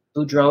 Melanie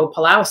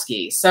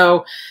Boudreau-Pawlowski.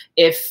 So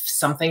if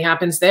something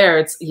happens there,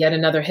 it's yet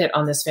another hit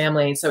on this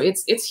family. So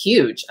it's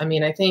huge. I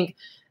mean, I think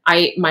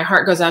my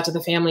heart goes out to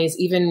the families,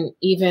 even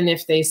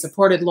if they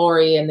supported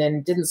Lori and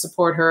then didn't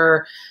support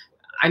her.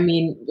 I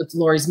mean, with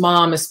Lori's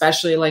mom,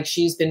 especially, like,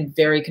 she's been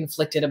very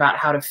conflicted about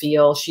how to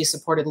feel. She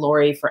supported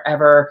Lori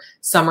forever.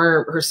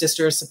 Summer, her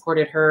sister,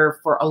 supported her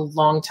for a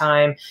long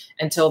time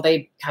until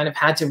they kind of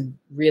had to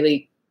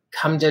really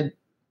come to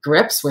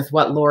grips with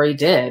what Lori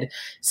did.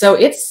 So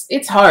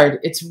it's hard.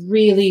 It's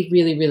really,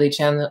 really, really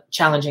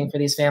challenging for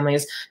these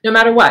families. No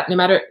matter what,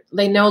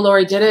 they know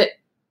Lori did it,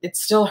 it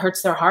still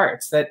hurts their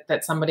hearts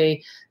that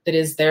somebody that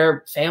is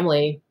their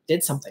family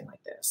did something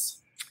like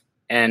this.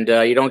 And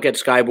you don't get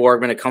Sky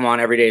Borgman to come on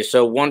every day.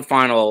 So one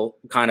final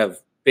kind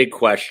of big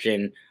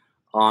question.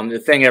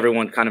 The thing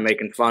everyone kind of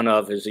making fun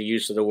of is the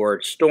use of the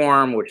word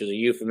storm, which is a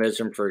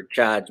euphemism for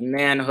Chad's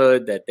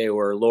manhood that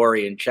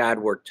Lori and Chad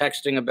were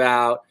texting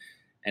about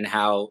and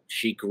how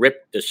she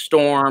gripped the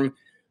storm.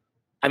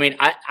 I mean,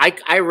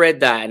 I read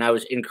that and I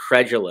was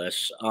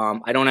incredulous.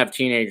 I don't have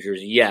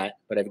teenagers yet,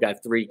 but I've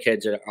got 3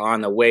 kids that are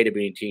on the way to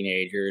being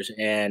teenagers,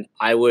 and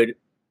I would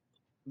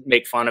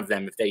make fun of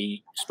them if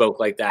they spoke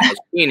like that as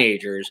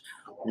teenagers.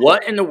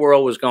 What in the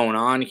world was going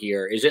on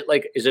here? Is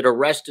it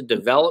Arrested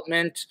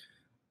Development?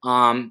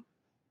 I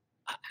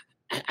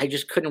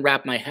just couldn't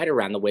wrap my head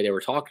around the way they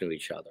were talking to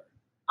each other.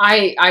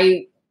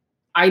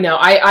 I know.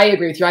 I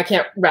agree with you. I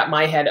can't wrap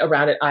my head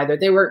around it either.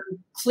 They were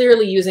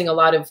clearly using a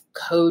lot of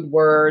code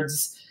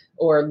words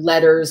or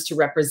letters to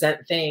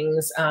represent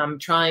things,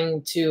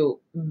 trying to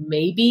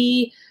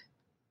maybe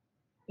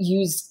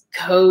use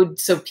code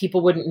so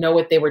people wouldn't know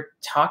what they were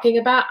talking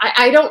about.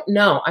 I don't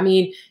know. I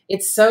mean,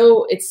 it's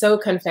so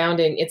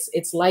confounding.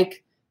 It's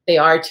like they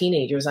are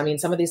teenagers. I mean,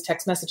 some of these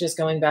text messages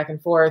going back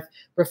and forth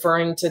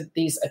referring to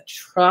these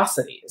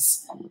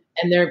atrocities,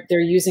 and they're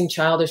using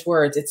childish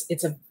words.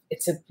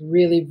 It's a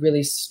really,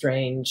 really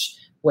strange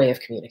way of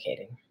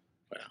communicating.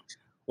 Wow.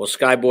 Well,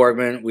 Sky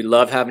Borgman, we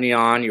love having you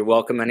on. You're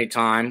welcome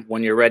anytime.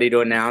 When you're ready to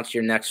announce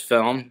your next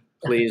film,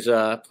 please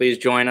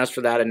join us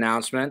for that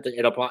announcement.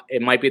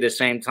 It might be the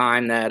same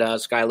time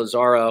that Sky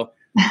Lazaro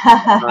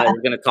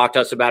is going to talk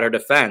to us about her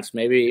defense.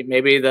 Maybe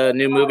the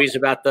new movie's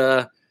about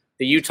the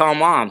Utah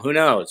mom. Who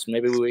knows?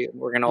 Maybe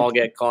we're going to all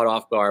get caught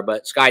off guard.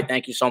 But Sky,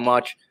 thank you so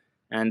much,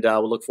 and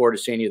we'll look forward to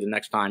seeing you the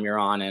next time you're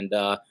on. And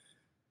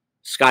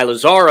Sky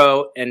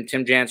Lazaro and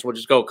Tim Jansen, we'll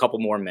just go a couple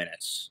more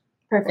minutes.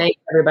 Perfect.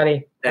 Thanks,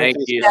 everybody. Thank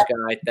you,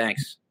 Sky.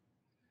 Thanks.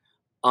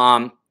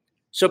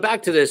 So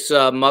back to this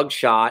mug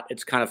shot.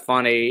 It's kind of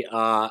funny.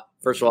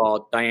 First of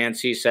all, Diane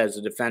C. says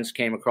the defense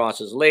came across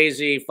as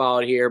lazy,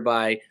 followed here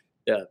by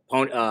the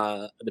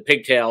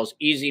pigtails,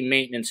 easy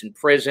maintenance in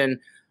prison.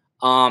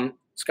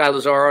 Sky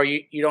Lazaro,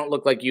 you don't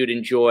look like you'd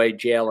enjoy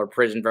jail or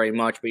prison very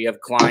much, but you have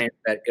clients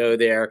that go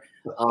there.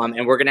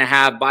 And we're going to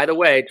have, by the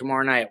way,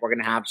 tomorrow night, we're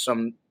going to have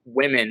some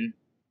women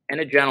and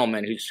a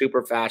gentleman who's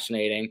super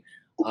fascinating,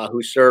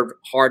 who served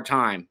hard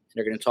time.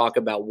 They're going to talk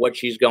about what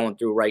she's going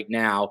through right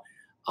now.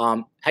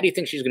 How do you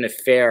think she's going to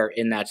fare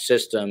in that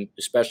system,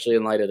 especially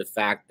in light of the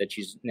fact that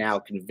she's now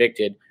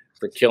convicted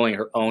for killing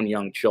her own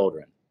young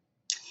children?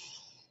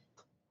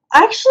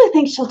 I actually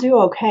think she'll do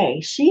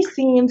okay. She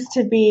seems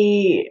to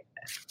be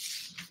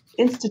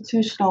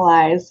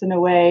institutionalized in a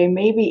way,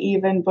 maybe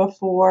even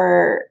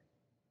before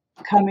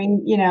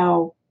coming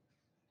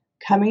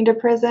to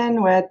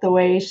prison, with the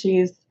way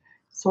she's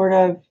sort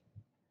of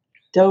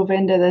dove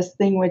into this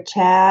thing with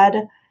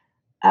Chad.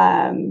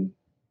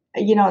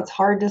 It's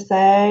hard to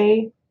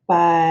say,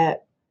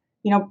 but,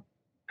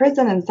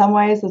 prison in some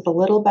ways is a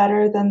little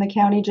better than the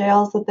county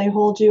jails that they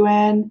hold you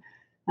in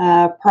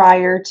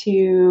prior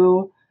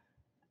to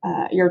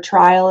your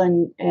trial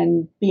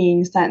and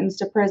being sentenced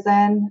to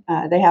prison.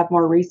 They have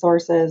more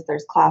resources.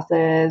 There's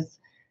classes.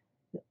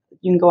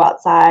 You can go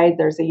outside.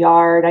 There's a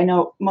yard. I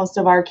know most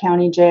of our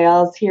county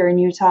jails here in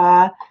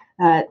Utah,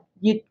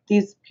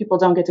 these people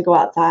don't get to go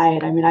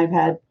outside. I mean, I've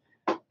had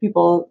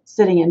people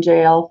sitting in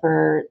jail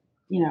for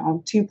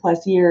 2+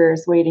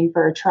 years waiting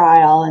for a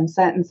trial and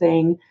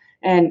sentencing,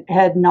 and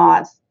have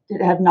not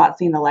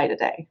seen the light of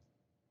day.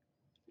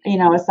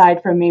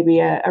 Aside from maybe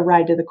a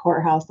ride to the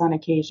courthouse on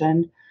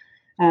occasion.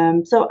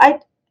 So I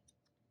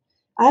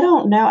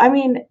don't know. I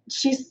mean,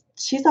 she's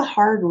a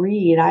hard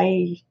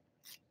read.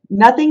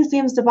 Nothing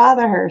seems to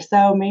bother her,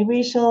 so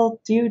maybe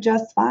she'll do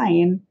just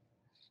fine.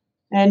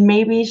 And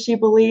maybe she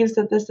believes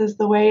that this is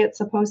the way it's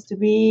supposed to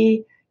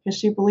be because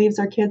she believes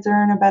her kids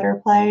are in a better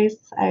place.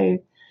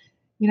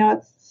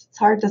 It's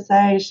hard to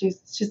say.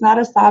 She's not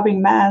a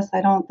sobbing mess.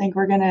 I don't think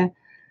we're going to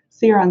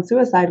see her on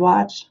suicide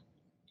watch.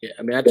 Yeah,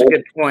 I mean, that's a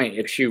good point.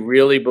 If she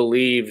really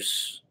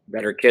believes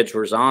that her kids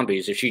were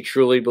zombies, if she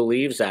truly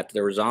believes that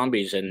there were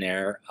zombies in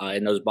there,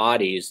 in those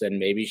bodies, then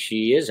maybe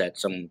she is at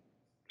some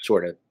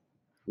sort of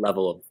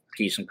level of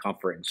peace and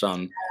comfort in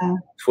some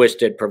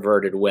twisted,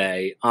 perverted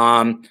way.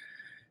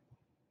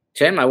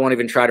 Tim, I won't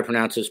even try to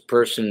pronounce this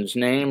person's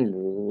name.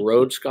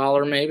 Rhodes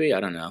Scholar, maybe? I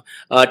don't know.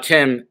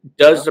 Tim,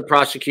 does the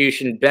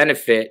prosecution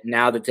benefit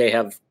now that they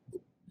have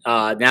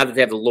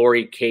the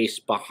Lori case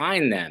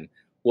behind them?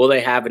 Will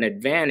they have an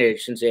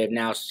advantage since they have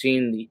now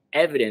seen the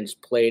evidence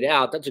played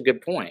out? That's a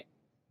good point.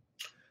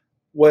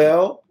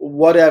 Well,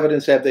 what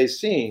evidence have they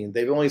seen?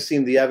 They've only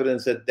seen the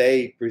evidence that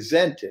they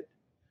presented.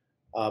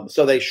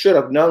 So they should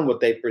have known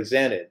what they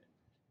presented.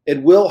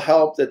 It will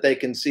help that they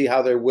can see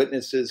how their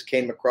witnesses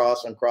came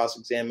across on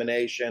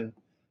cross-examination,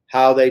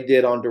 how they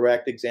did on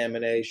direct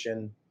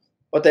examination.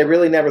 But they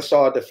really never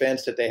saw a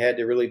defense that they had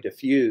to really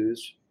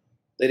diffuse.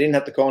 They didn't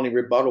have to call any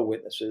rebuttal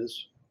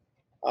witnesses.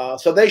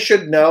 So they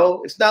should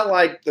know. It's not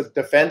like the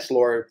defense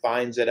lawyer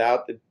finds it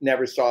out that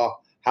never saw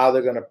how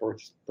they're going to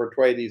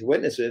portray these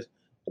witnesses.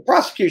 The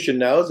prosecution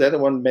knows. They're the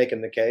one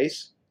making the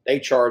case. They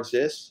charge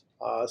this.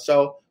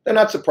 So they're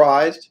not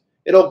surprised.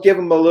 It will give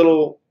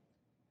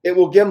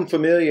them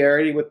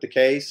familiarity with the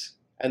case,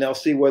 and they'll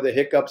see where the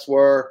hiccups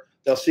were.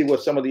 They'll see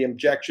what some of the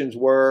objections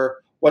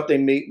were, what they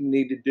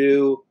need to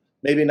do,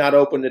 maybe not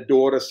open the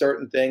door to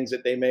certain things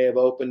that they may have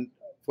opened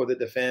for the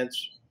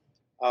defense.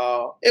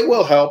 It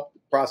will help the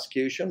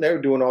prosecution. They're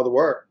doing all the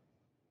work.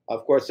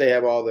 Of course, they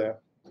have all the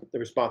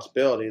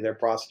responsibility. They're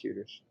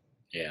prosecutors.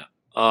 Yeah.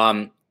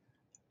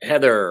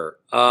 Heather,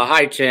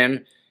 hi,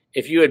 Tim.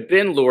 If you had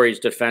been Lori's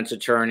defense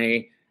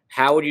attorney,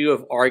 how would you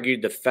have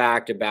argued the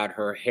fact about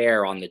her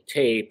hair on the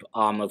tape?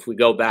 If we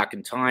go back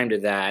in time to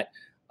that,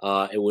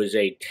 it was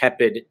a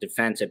tepid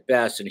defense at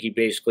best. And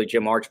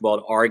Jim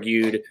Archibald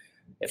argued,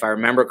 if I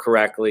remember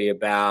correctly,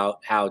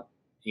 about how,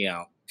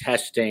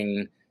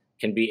 testing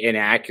can be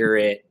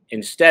inaccurate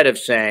instead of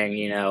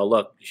saying,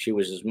 look, she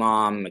was his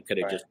mom. It could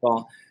have just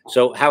fallen.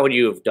 So how would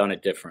you have done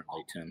it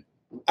differently, Tim?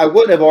 I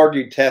wouldn't have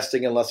argued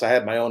testing unless I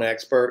had my own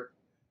expert.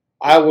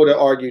 I would have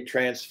argued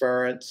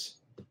transference.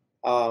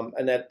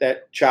 And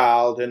that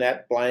child and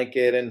that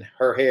blanket and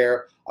her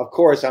hair. Of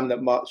course,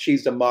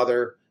 she's the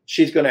mother.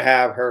 She's going to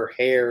have her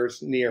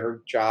hairs near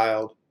her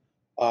child.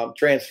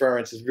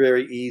 Transference is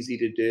very easy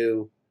to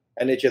do,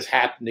 and it just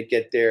happened to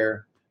get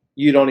there.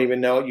 You don't even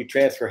know it. You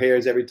transfer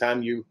hairs every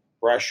time you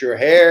brush your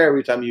hair,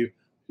 every time you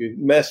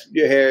mess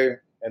your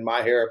hair, and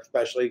my hair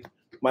especially.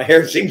 My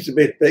hair seems to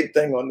be a big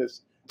thing on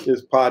this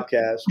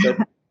podcast. So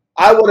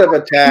I would have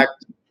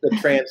attacked the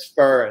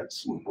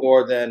transference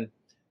more than.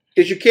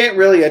 Because you can't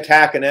really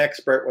attack an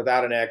expert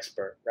without an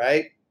expert,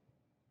 right?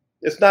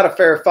 It's not a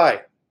fair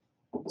fight.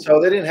 So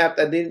they didn't have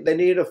to. They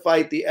needed to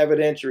fight the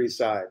evidentiary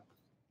side.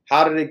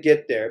 How did it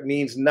get there? It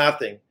means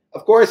nothing.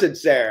 Of course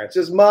it's there. It's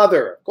his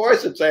mother. Of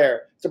course it's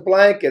there. It's a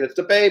blanket. It's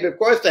the baby. Of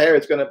course the hair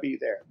is going to be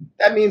there.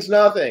 That means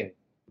nothing.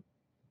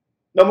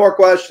 No more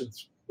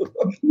questions.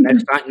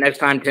 Next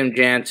time Tim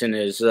Jansen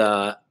is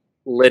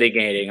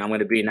litigating. I'm going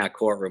to be in that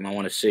courtroom. I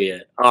want to see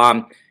it.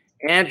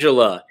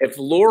 Angela, if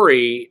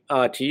Lori,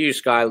 to you,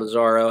 Sky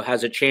Lazaro,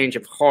 has a change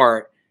of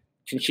heart,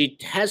 can she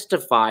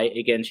testify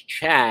against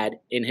Chad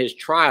in his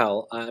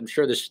trial? I'm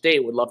sure the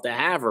state would love to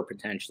have her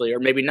potentially, or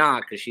maybe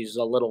not because she's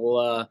a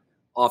little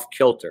off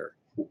kilter.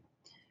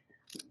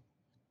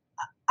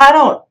 I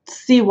don't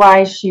see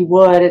why she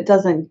would. It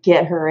doesn't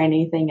get her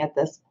anything at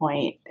this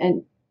point.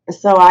 And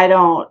so I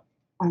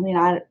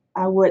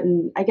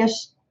wouldn't, I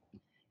guess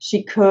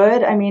she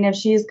could. I mean, if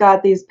she's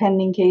got these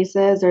pending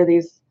cases or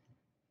these,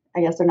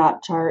 I guess they're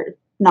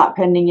not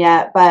pending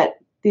yet, but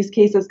these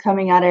cases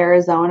coming out of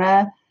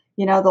Arizona,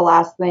 the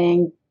last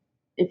thing,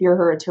 if you're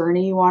her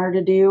attorney, you want her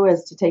to do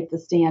is to take the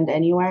stand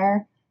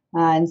anywhere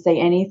and say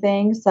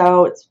anything.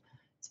 So it's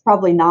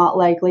probably not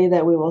likely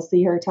that we will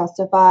see her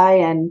testify.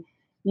 And,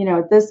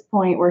 at this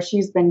point where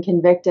she's been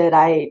convicted,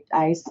 I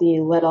see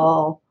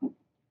little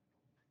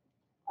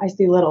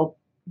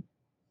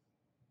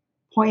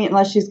point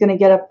unless she's going to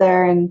get up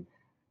there and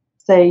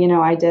say,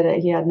 I did it.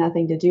 He had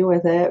nothing to do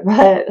with it.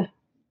 But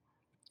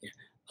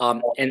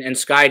and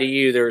Sky, to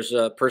you, there's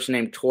a person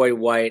named Toy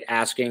White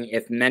asking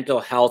if mental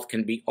health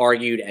can be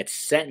argued at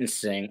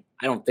sentencing.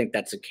 I don't think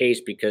that's the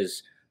case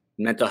because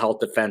mental health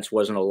defense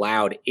wasn't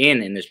allowed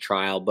in this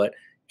trial, but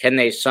can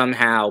they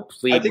somehow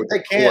plead? I think they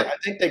can. I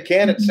think they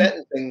can at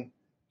sentencing.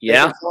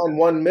 Yeah. If you find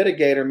one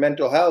mitigator,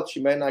 mental health, she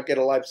may not get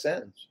a life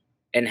sentence.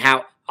 And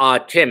how,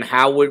 Tim,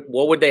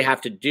 what would they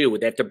have to do?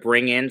 Would they have to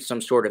bring in some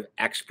sort of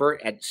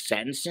expert at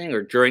sentencing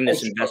or during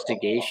this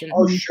investigation?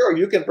 Oh, sure.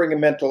 You can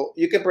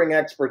bring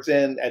experts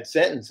in at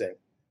sentencing.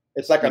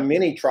 It's like a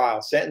mini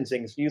trial.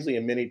 Sentencing is usually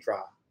a mini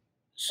trial.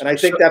 And I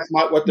think that's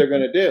not what they're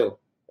going to do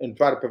and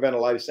try to prevent a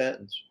life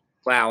sentence.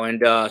 Wow.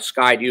 And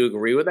Sky, do you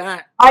agree with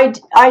that?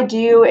 I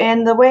do.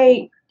 And the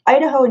way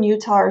Idaho and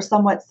Utah are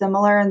somewhat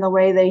similar in the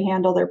way they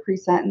handle their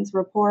pre-sentence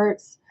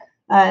reports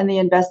in the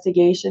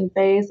investigation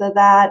phase of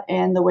that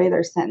and the way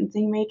their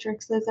sentencing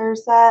matrices are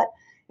set.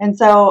 And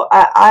so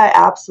I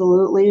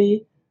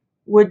absolutely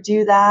would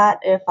do that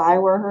if I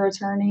were her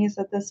attorneys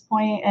at this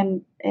point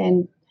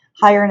and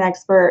hire an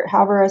expert,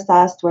 have her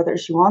assessed whether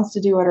she wants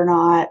to do it or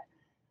not,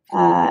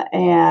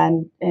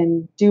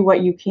 and do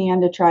what you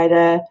can to try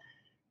to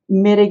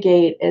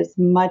mitigate as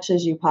much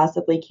as you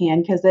possibly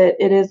can, because it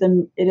is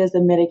a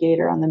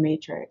mitigator on the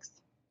matrix.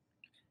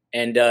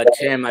 And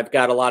Tim, I've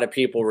got a lot of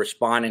people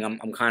responding.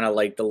 I'm kind of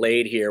like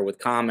delayed here with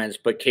comments,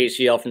 but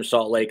KCL from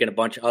Salt Lake and a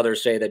bunch of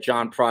others say that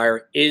John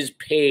Pryor is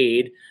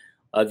paid.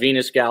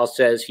 Venus Gal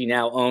says he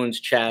now owns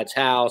Chad's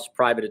house,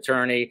 private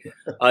attorney.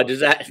 Does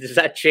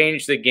that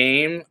change the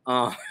game?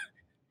 Does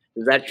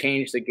that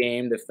change the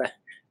game?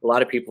 A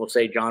lot of people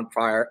say John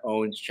Pryor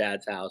owns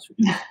Chad's house, which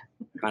is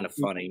kind of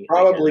funny.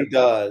 Probably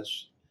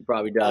does.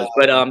 Probably does.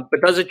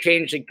 But does it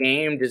change the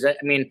game? Does that?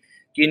 I mean,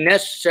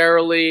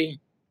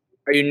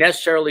 are you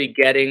necessarily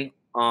getting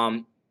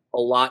a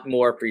lot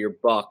more for your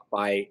buck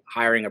by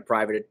hiring a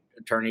private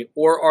attorney,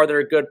 or are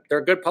there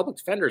good public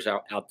defenders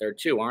out there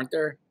too, aren't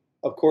there?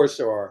 Of course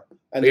there are.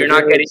 And you're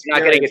not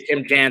getting a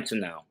Tim Jansen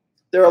though.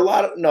 There are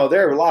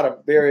a lot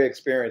of very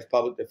experienced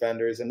public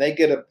defenders, and they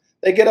get a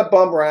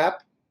bum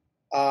rap.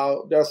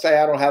 They'll say,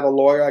 I don't have a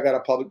lawyer, I got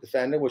a public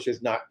defender, which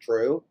is not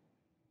true.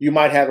 You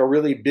might have a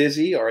really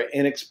busy or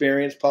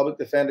inexperienced public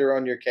defender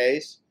on your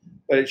case,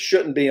 but it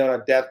shouldn't be on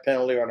a death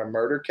penalty or on a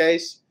murder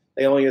case.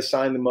 They only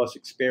assign the most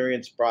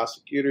experienced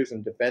prosecutors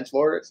and defense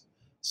lawyers.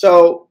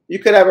 So you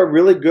could have a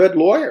really good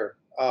lawyer.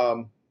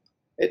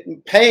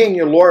 Paying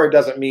your lawyer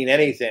doesn't mean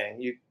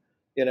anything.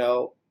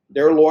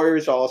 They're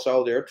lawyers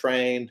also, they're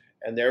trained,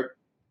 and they're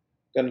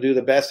going to do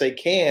the best they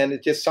can.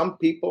 It's just some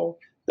people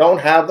don't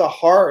have the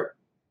heart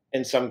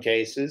in some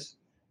cases.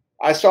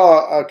 I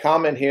saw a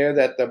comment here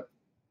that the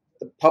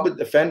public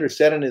defender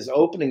said in his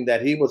opening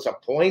that he was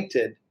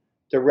appointed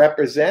to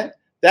represent.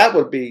 That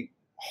would be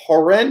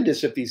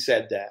horrendous if he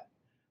said that.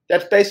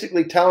 That's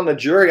basically telling the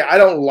jury, I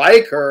don't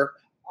like her.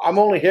 I'm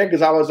only here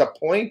because I was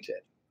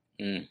appointed.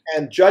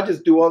 And judges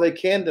do all they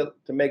can to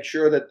make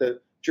sure that the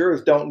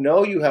jurors don't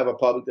know you have a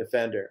public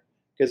defender,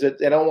 because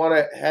they don't want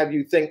to have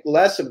you think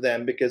less of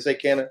them because they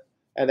can't,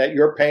 and that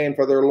you're paying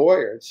for their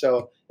lawyer.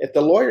 So if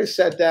the lawyer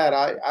said that,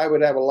 I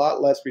would have a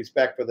lot less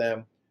respect for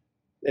them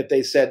if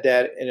they said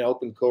that in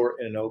open court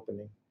in an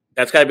opening.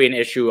 That's got to be an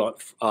issue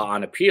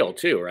on appeal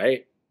too,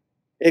 right?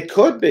 It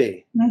could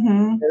be.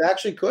 Mm-hmm. It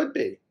actually could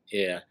be.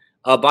 Yeah.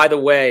 By the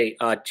way,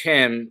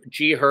 Tim,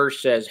 G.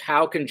 Hirsch says,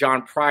 how can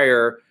John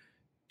Pryor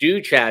do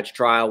Chad's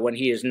trial when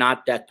he is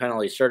not death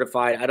penalty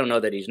certified? I don't know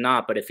that he's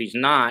not, but if he's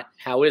not,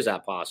 how is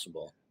that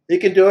possible? He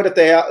can do it if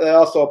they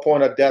also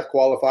appoint a death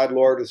qualified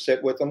lawyer to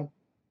sit with him.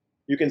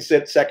 You can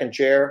sit second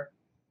chair,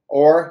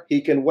 or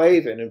he can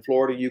waive it. In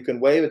Florida, you can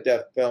waive a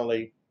death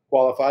penalty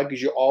qualified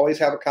because you always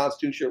have a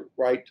constitutional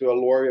right to a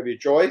lawyer of your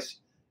choice,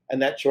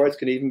 and that choice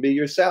can even be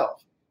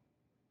yourself.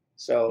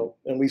 So,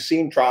 and we've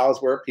seen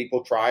trials where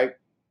people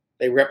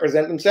they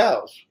represent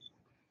themselves.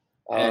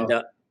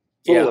 Yeah,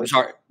 I'm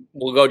sorry.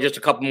 We'll go just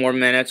a couple more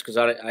minutes because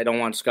I don't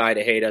want Sky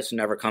to hate us and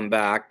never come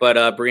back. But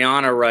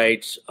Brianna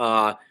writes,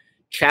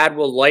 Chad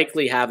will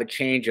likely have a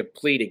change of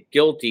plea to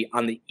guilty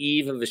on the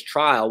eve of his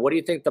trial. What do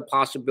you think the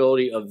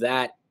possibility of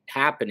that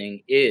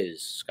happening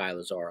is, Sky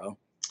Lazzaro?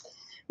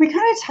 We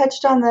kind of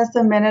touched on this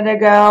a minute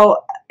ago.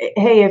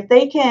 Hey, if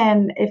they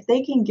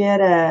can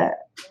get a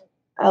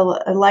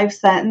life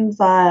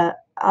sentence out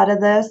of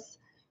this,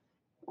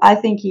 I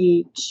think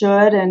he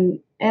should, and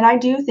I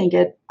think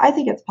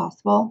it's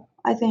possible.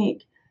 I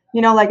think,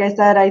 like I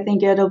said, I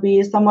think it'll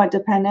be somewhat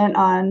dependent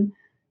on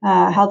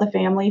how the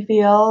family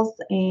feels,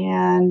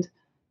 and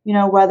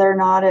whether or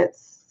not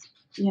it's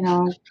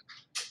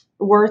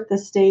worth the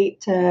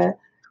state to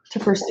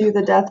pursue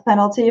the death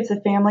penalty. If the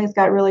family's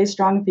got really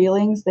strong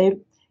feelings, they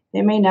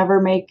may never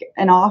make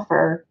an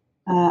offer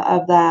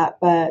of that,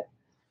 but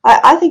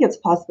I think it's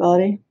a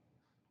possibility.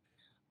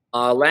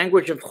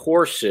 Language of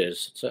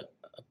horses. It's a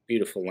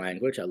beautiful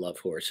language. I love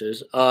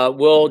horses.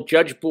 Will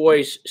Judge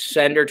Boyce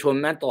send her to a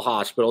mental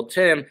hospital?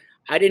 Tim,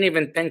 I didn't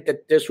even think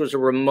that this was a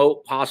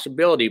remote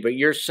possibility, but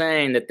you're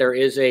saying that there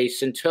is a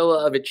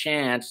scintilla of a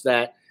chance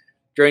that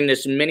during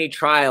this mini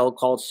trial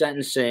called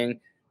sentencing,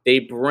 they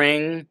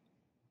bring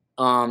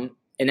an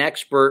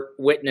expert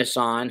witness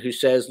on who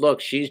says,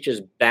 look, she's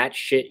just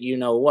batshit,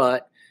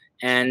 what,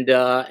 and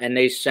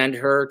they send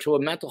her to a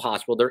mental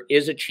hospital. There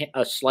is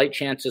a slight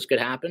chance this could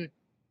happen?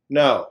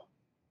 No.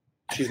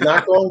 She's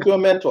not going to a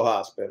mental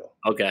hospital.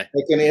 Okay.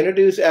 They can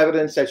introduce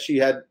evidence that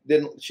she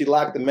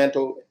lacked the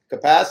mental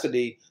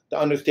capacity to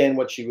understand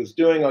what she was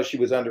doing, or she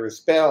was under a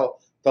spell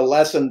to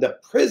lessen the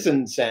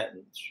prison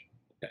sentence.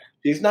 Okay.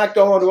 She's not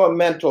going to a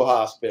mental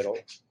hospital.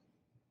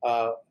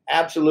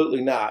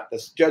 Absolutely not.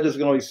 The judge is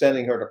going to be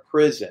sending her to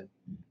prison.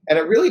 And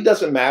it really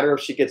doesn't matter if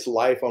she gets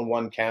life on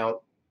one count.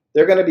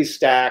 They're going to be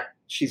stacked.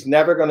 She's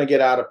never going to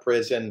get out of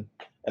prison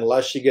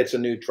unless she gets a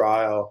new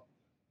trial.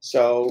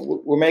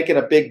 So we're making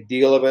a big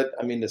deal of it.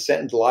 I mean, the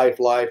sentence, life.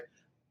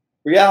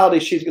 Reality,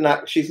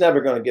 she's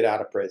never going to get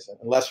out of prison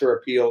unless her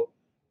appeal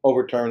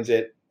overturns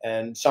it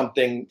and some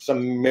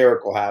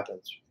miracle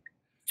happens.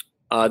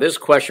 This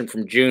question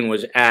from June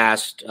was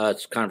asked.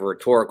 It's kind of a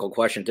rhetorical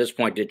question at this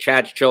point. Did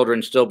Chad's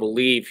children still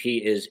believe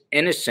he is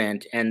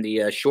innocent? And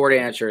the short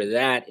answer to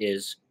that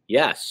is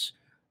yes.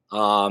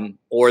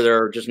 Or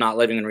they're just not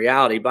living in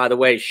reality. By the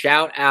way,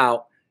 shout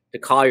out to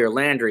Collier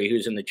Landry,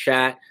 who's in the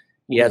chat.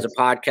 He has a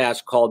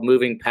podcast called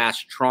Moving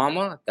Past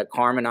Trauma that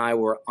Carm and I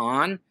were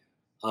on.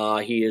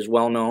 He is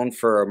well known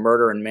for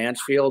Murder in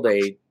Mansfield,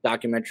 a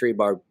documentary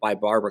by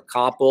Barbara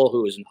Koppel,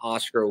 who is an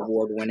Oscar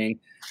award-winning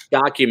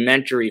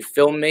documentary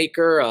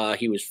filmmaker.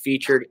 He was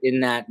featured in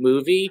that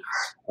movie.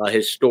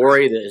 His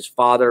story that his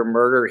father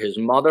murdered his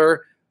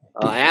mother.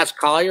 I asked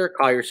Collier.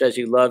 Collier says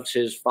he loves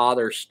his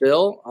father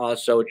still.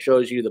 So it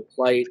shows you the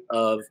plight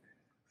of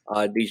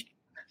these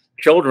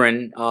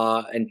children,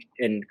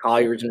 and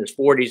Collier's in his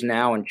 40s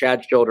now, and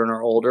Chad's children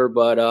are older.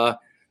 But,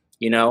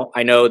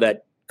 I know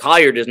that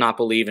Collier does not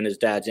believe in his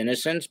dad's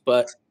innocence,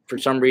 but for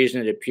some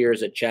reason it appears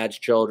that Chad's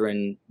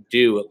children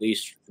do, at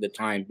least for the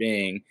time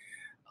being.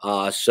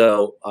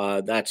 So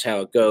that's how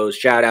it goes.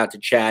 Shout out to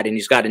Chad. And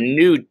he's got a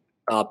new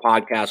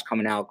podcast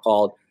coming out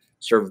called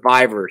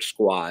Survivor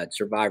Squad.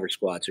 So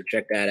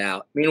check that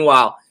out.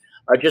 Meanwhile,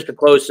 just to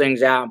close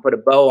things out and put a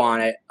bow on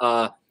it,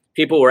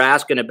 people were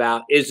asking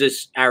about, is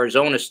this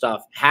Arizona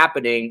stuff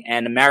happening?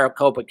 And the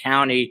Maricopa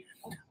County,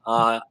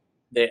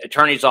 the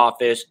attorney's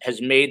office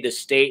has made the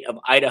state of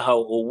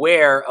Idaho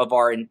aware of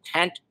our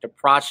intent to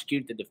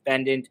prosecute the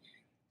defendant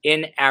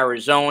in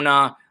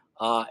Arizona.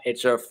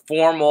 It's a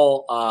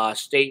formal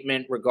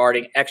statement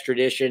regarding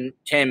extradition.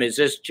 Tim, is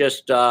this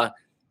just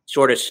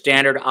sort of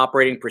standard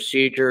operating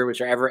procedure? Was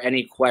there ever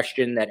any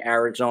question that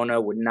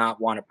Arizona would not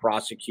want to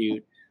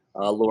prosecute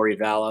Lori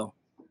Vallow?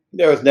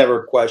 There was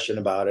never a question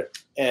about it.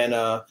 And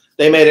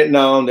they made it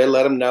known. They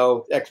let them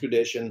know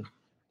extradition.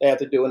 They have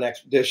to do an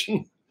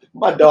extradition.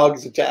 My dog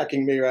is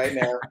attacking me right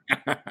now.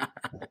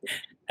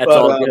 That's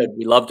all good.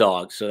 We love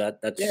dogs. So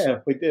that's. Yeah,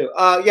 we do.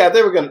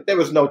 There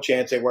was no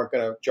chance they weren't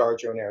going to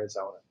charge her in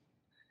Arizona.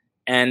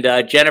 And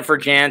Jennifer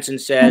Jansen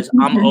says,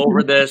 I'm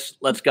over this.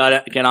 Let's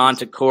get on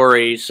to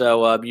Corey.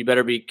 So you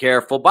better be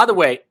careful. By the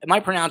way, am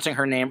I pronouncing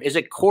her name? Is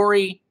it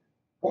Corey?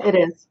 It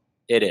is.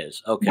 It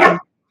is. Okay.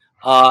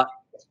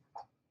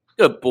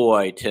 Good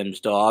boy, Tim's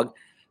dog.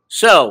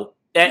 So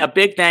a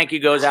big thank you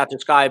goes out to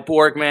Sky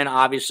Borgman.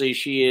 Obviously,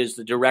 she is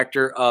the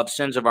director of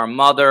Sins of Our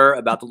Mother,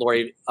 about the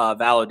Lori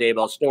Vallow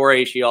Daybell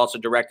story. She also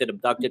directed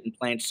Abducted in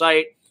Plain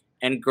Sight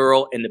and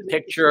Girl in the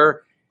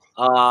Picture.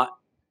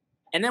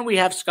 And then we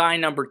have Sky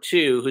number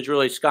 2, who's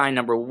really Sky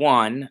number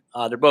 1.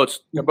 They're both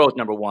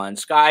number 1.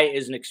 Sky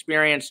is an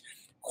experienced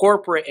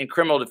corporate and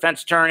criminal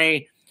defense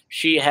attorney.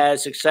 She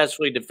has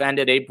successfully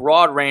defended a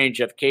broad range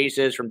of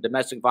cases, from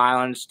domestic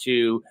violence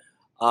to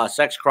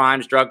sex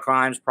crimes, drug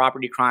crimes,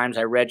 property crimes.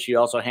 I read she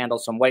also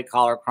handles some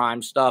white-collar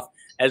crime stuff,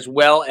 as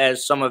well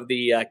as some of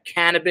the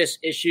cannabis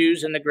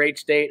issues in the great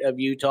state of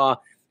Utah.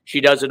 She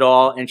does it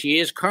all, and she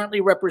is currently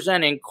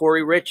representing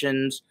Corey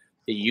Richens,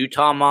 the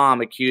Utah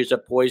mom accused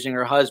of poisoning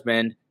her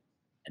husband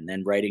and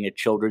then writing a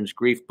children's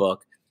grief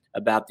book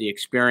about the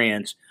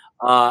experience.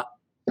 You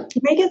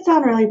make it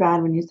sound really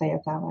bad when you say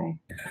it that way.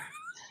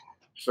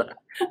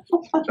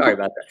 Sorry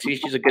about that. See,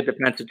 she's a good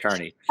defense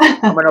attorney.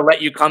 I'm going to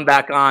let you come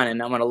back on,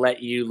 and I'm going to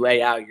let you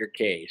lay out your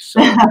case.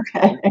 So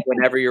Okay.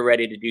 whenever you're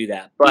ready to do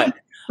that. But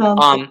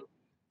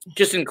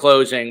just in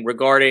closing,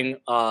 regarding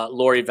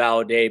Lori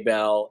Vallow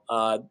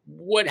Daybell,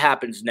 what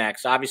happens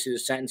next? Obviously, the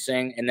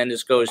sentencing, and then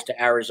this goes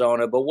to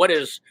Arizona. But what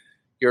is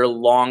your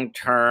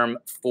long-term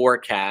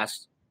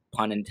forecast,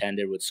 pun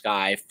intended with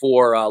Sky,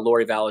 for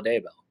Lori Vallow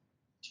Daybell?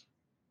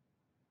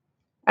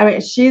 I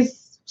mean,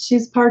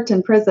 she's parked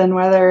in prison,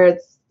 whether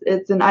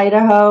it's in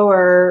Idaho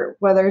or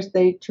whether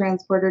they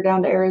transport her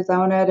down to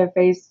Arizona to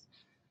face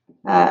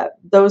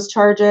those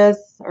charges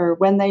or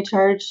when they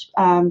charge.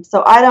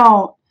 So I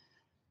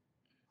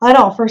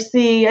don't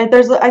foresee.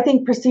 I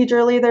think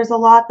procedurally there's a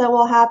lot that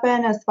will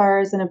happen as far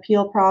as an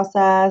appeal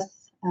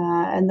process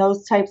and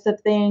those types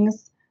of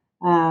things.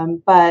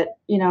 But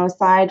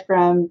aside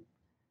from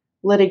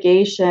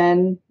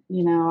litigation,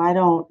 I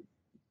don't.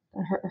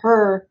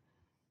 Her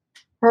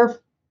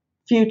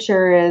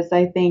future is,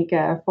 I think,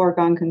 a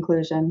foregone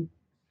conclusion.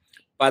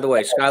 By the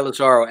way, Sky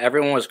Lazaro,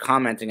 everyone was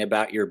commenting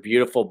about your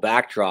beautiful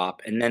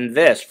backdrop. And then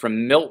this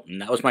from Milton.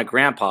 That was my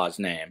grandpa's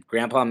name,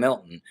 Grandpa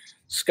Milton.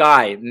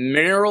 Sky,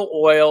 mineral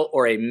oil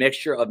or a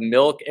mixture of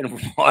milk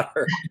and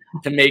water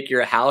to make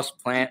your house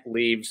plant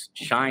leaves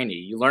shiny.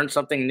 You learn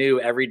something new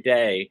every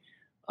day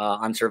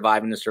on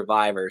Surviving the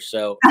Survivor.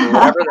 So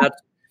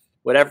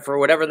for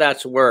whatever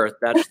that's worth,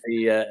 that's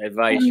the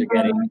advice you're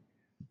getting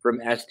from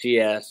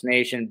STS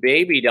Nation.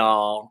 Baby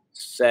Doll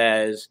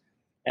says,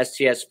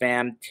 STS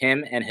fam,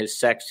 Tim and his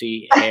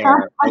sexy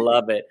hair. I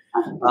love it.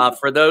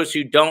 For those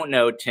who don't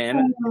know Tim,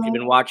 if you've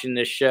been watching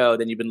this show,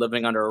 then you've been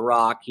living under a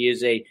rock. He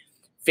is a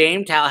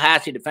famed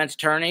Tallahassee defense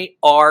attorney,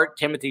 R.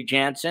 Timothy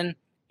Jansen.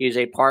 He is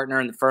a partner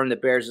in the firm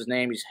that bears his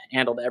name. He's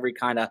handled every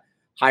kind of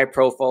high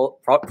profile,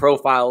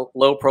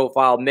 low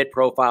profile, mid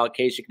profile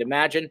case you can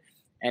imagine.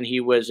 And he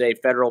was a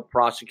federal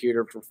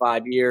prosecutor for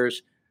 5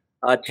 years.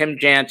 Tim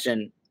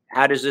Jansen,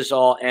 how does this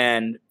all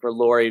end for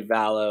Lori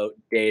Vallow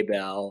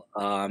Daybell,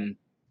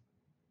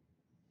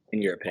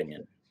 in your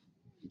opinion?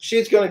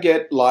 She's going to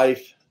get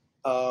life.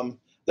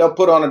 They'll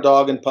put on a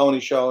dog and pony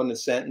show in the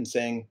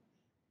sentencing,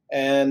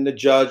 and the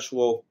judge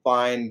will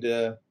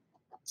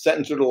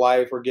sentence her to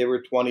life or give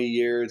her 20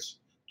 years,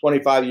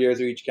 25 years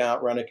of each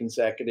count, run a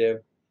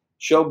consecutive.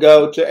 She'll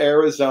go to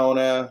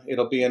Arizona.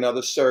 It'll be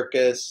another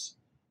circus.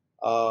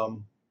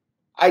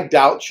 I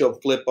doubt she'll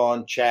flip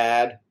on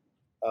Chad.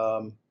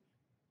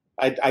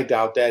 I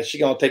doubt that. She's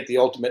going to take the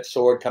ultimate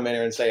sword, come in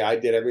here and say, I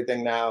did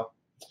everything now.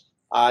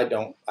 I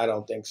don't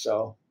think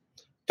so.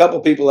 A couple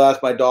people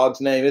asked my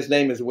dog's name. His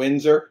name is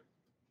Windsor,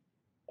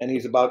 and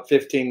he's about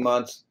 15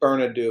 months.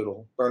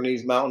 Bernedoodle,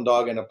 Bernese Mountain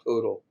Dog and a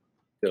poodle.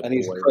 Good and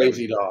he's boy, a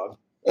crazy dog.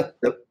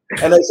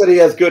 And they said he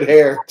has good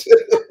hair, too.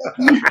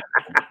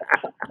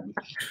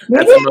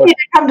 Maybe you need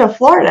to come to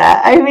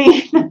Florida. I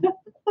mean,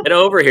 get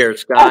over here,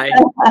 Sky.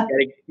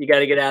 You got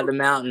to get out of the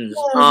mountains.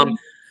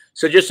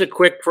 So just a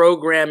quick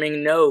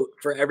programming note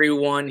for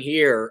everyone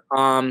here.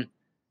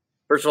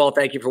 First of all,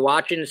 thank you for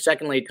watching.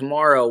 Secondly,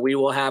 tomorrow we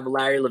will have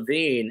Larry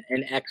Levine,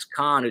 an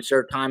ex-con who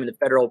served time in the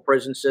federal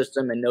prison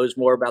system and knows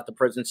more about the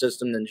prison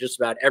system than just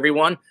about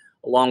everyone,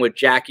 along with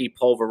Jackie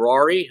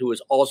Polverari, who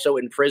is also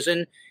in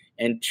prison,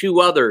 and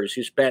two others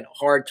who spent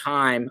hard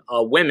time,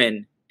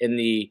 women in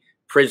the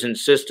prison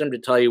system, to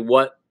tell you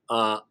what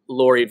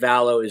Lori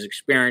Vallow is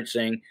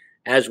experiencing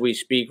as we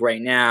speak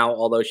right now,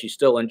 although she's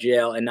still in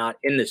jail and not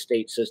in the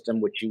state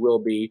system, which she will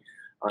be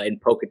in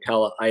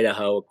Pocatello,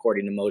 Idaho,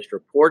 according to most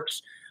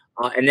reports.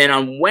 And then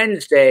on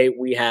Wednesday,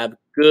 we have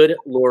good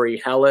Lori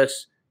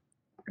Hellis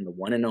and the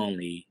one and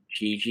only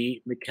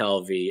Gigi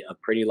McKelvey of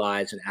Pretty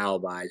Lies and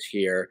Alibis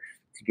here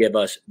to give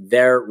us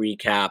their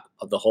recap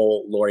of the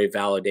whole Lori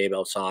Vallow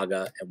Daybell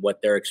saga and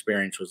what their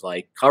experience was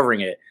like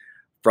covering it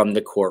from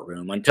the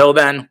courtroom. Until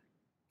then,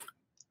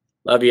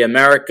 love you,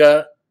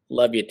 America.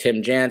 Love you,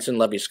 Tim Jansen.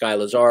 Love you, Sky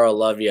Lazaro.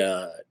 Love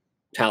you,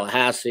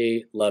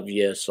 Tallahassee. Love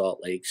you,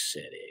 Salt Lake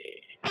City.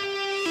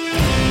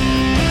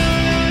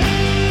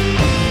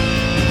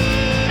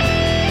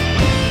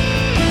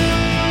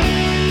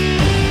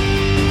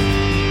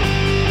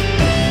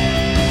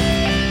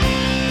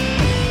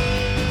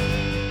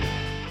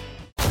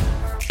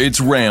 It's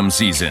Ram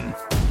season,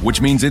 which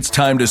means it's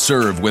time to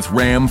serve with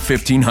Ram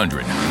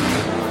 1500,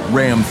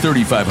 Ram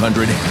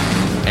 3500,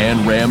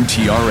 and Ram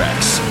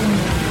TRX.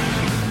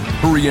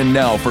 Hurry in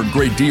now for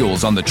great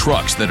deals on the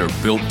trucks that are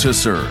built to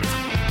serve.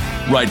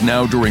 Right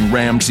now during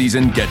Ram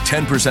season, get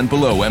 10%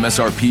 below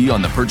MSRP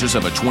on the purchase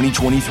of a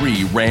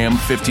 2023 Ram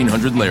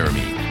 1500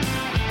 Laramie.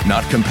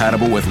 Not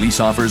compatible with lease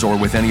offers or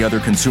with any other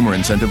consumer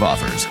incentive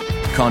offers.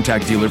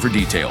 Contact dealer for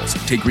details.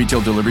 Take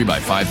retail delivery by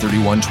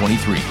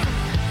 5/31/23.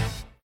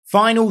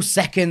 Final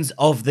seconds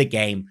of the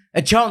game.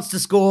 A chance to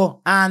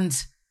score, and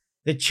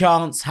the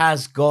chance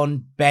has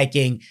gone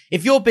begging.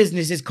 If your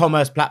business's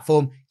commerce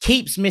platform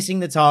keeps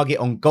missing the target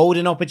on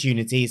golden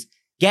opportunities,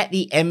 get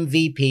the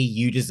MVP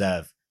you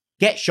deserve.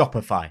 Get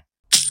Shopify.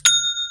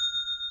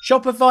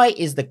 Shopify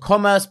is the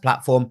commerce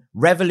platform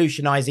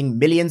revolutionizing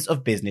millions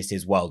of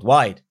businesses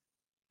worldwide.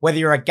 Whether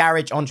you're a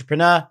garage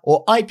entrepreneur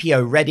or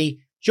IPO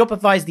ready,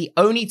 Shopify is the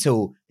only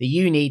tool that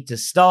you need to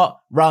start,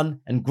 run,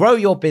 and grow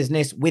your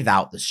business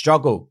without the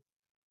struggle.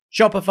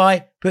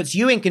 Shopify puts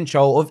you in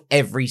control of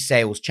every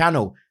sales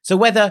channel. So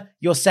whether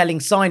you're selling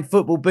signed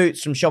football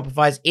boots from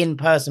Shopify's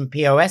in-person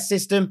POS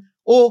system,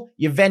 or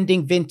you're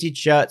vending vintage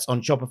shirts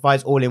on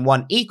Shopify's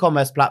all-in-one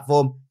e-commerce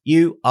platform,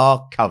 you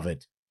are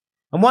covered.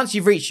 And once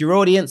you've reached your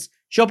audience,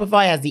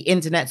 Shopify has the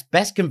internet's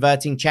best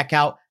converting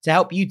checkout to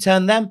help you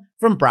turn them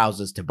from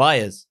browsers to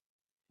buyers.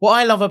 What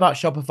I love about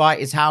Shopify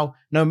is how,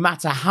 no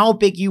matter how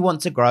big you want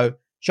to grow,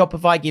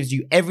 Shopify gives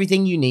you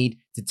everything you need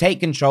to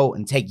take control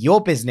and take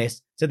your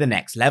business to the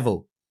next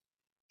level.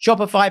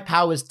 Shopify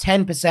powers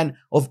 10%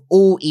 of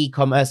all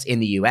e-commerce in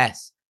the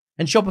US.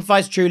 And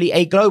Shopify is truly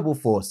a global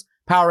force,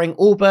 powering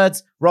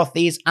Allbirds,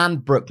 Rothy's, and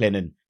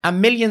Brooklinen,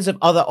 and millions of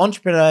other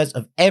entrepreneurs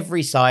of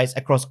every size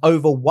across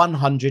over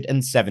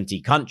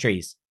 170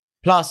 countries.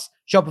 Plus,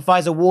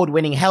 Shopify's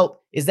award-winning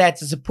help is there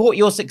to support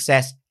your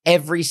success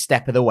every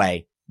step of the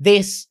way.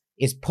 This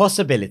is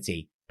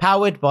Possibility,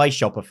 powered by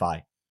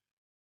Shopify.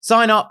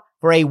 Sign up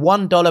for a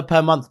 $1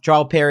 per month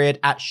trial period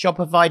at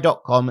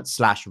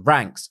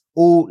shopify.com/ranks,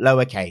 all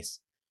lowercase.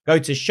 Go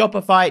to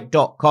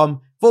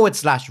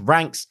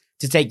shopify.com/ranks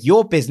to take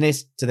your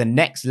business to the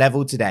next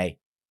level today.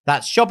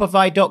 That's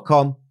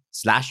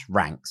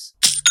shopify.com/ranks.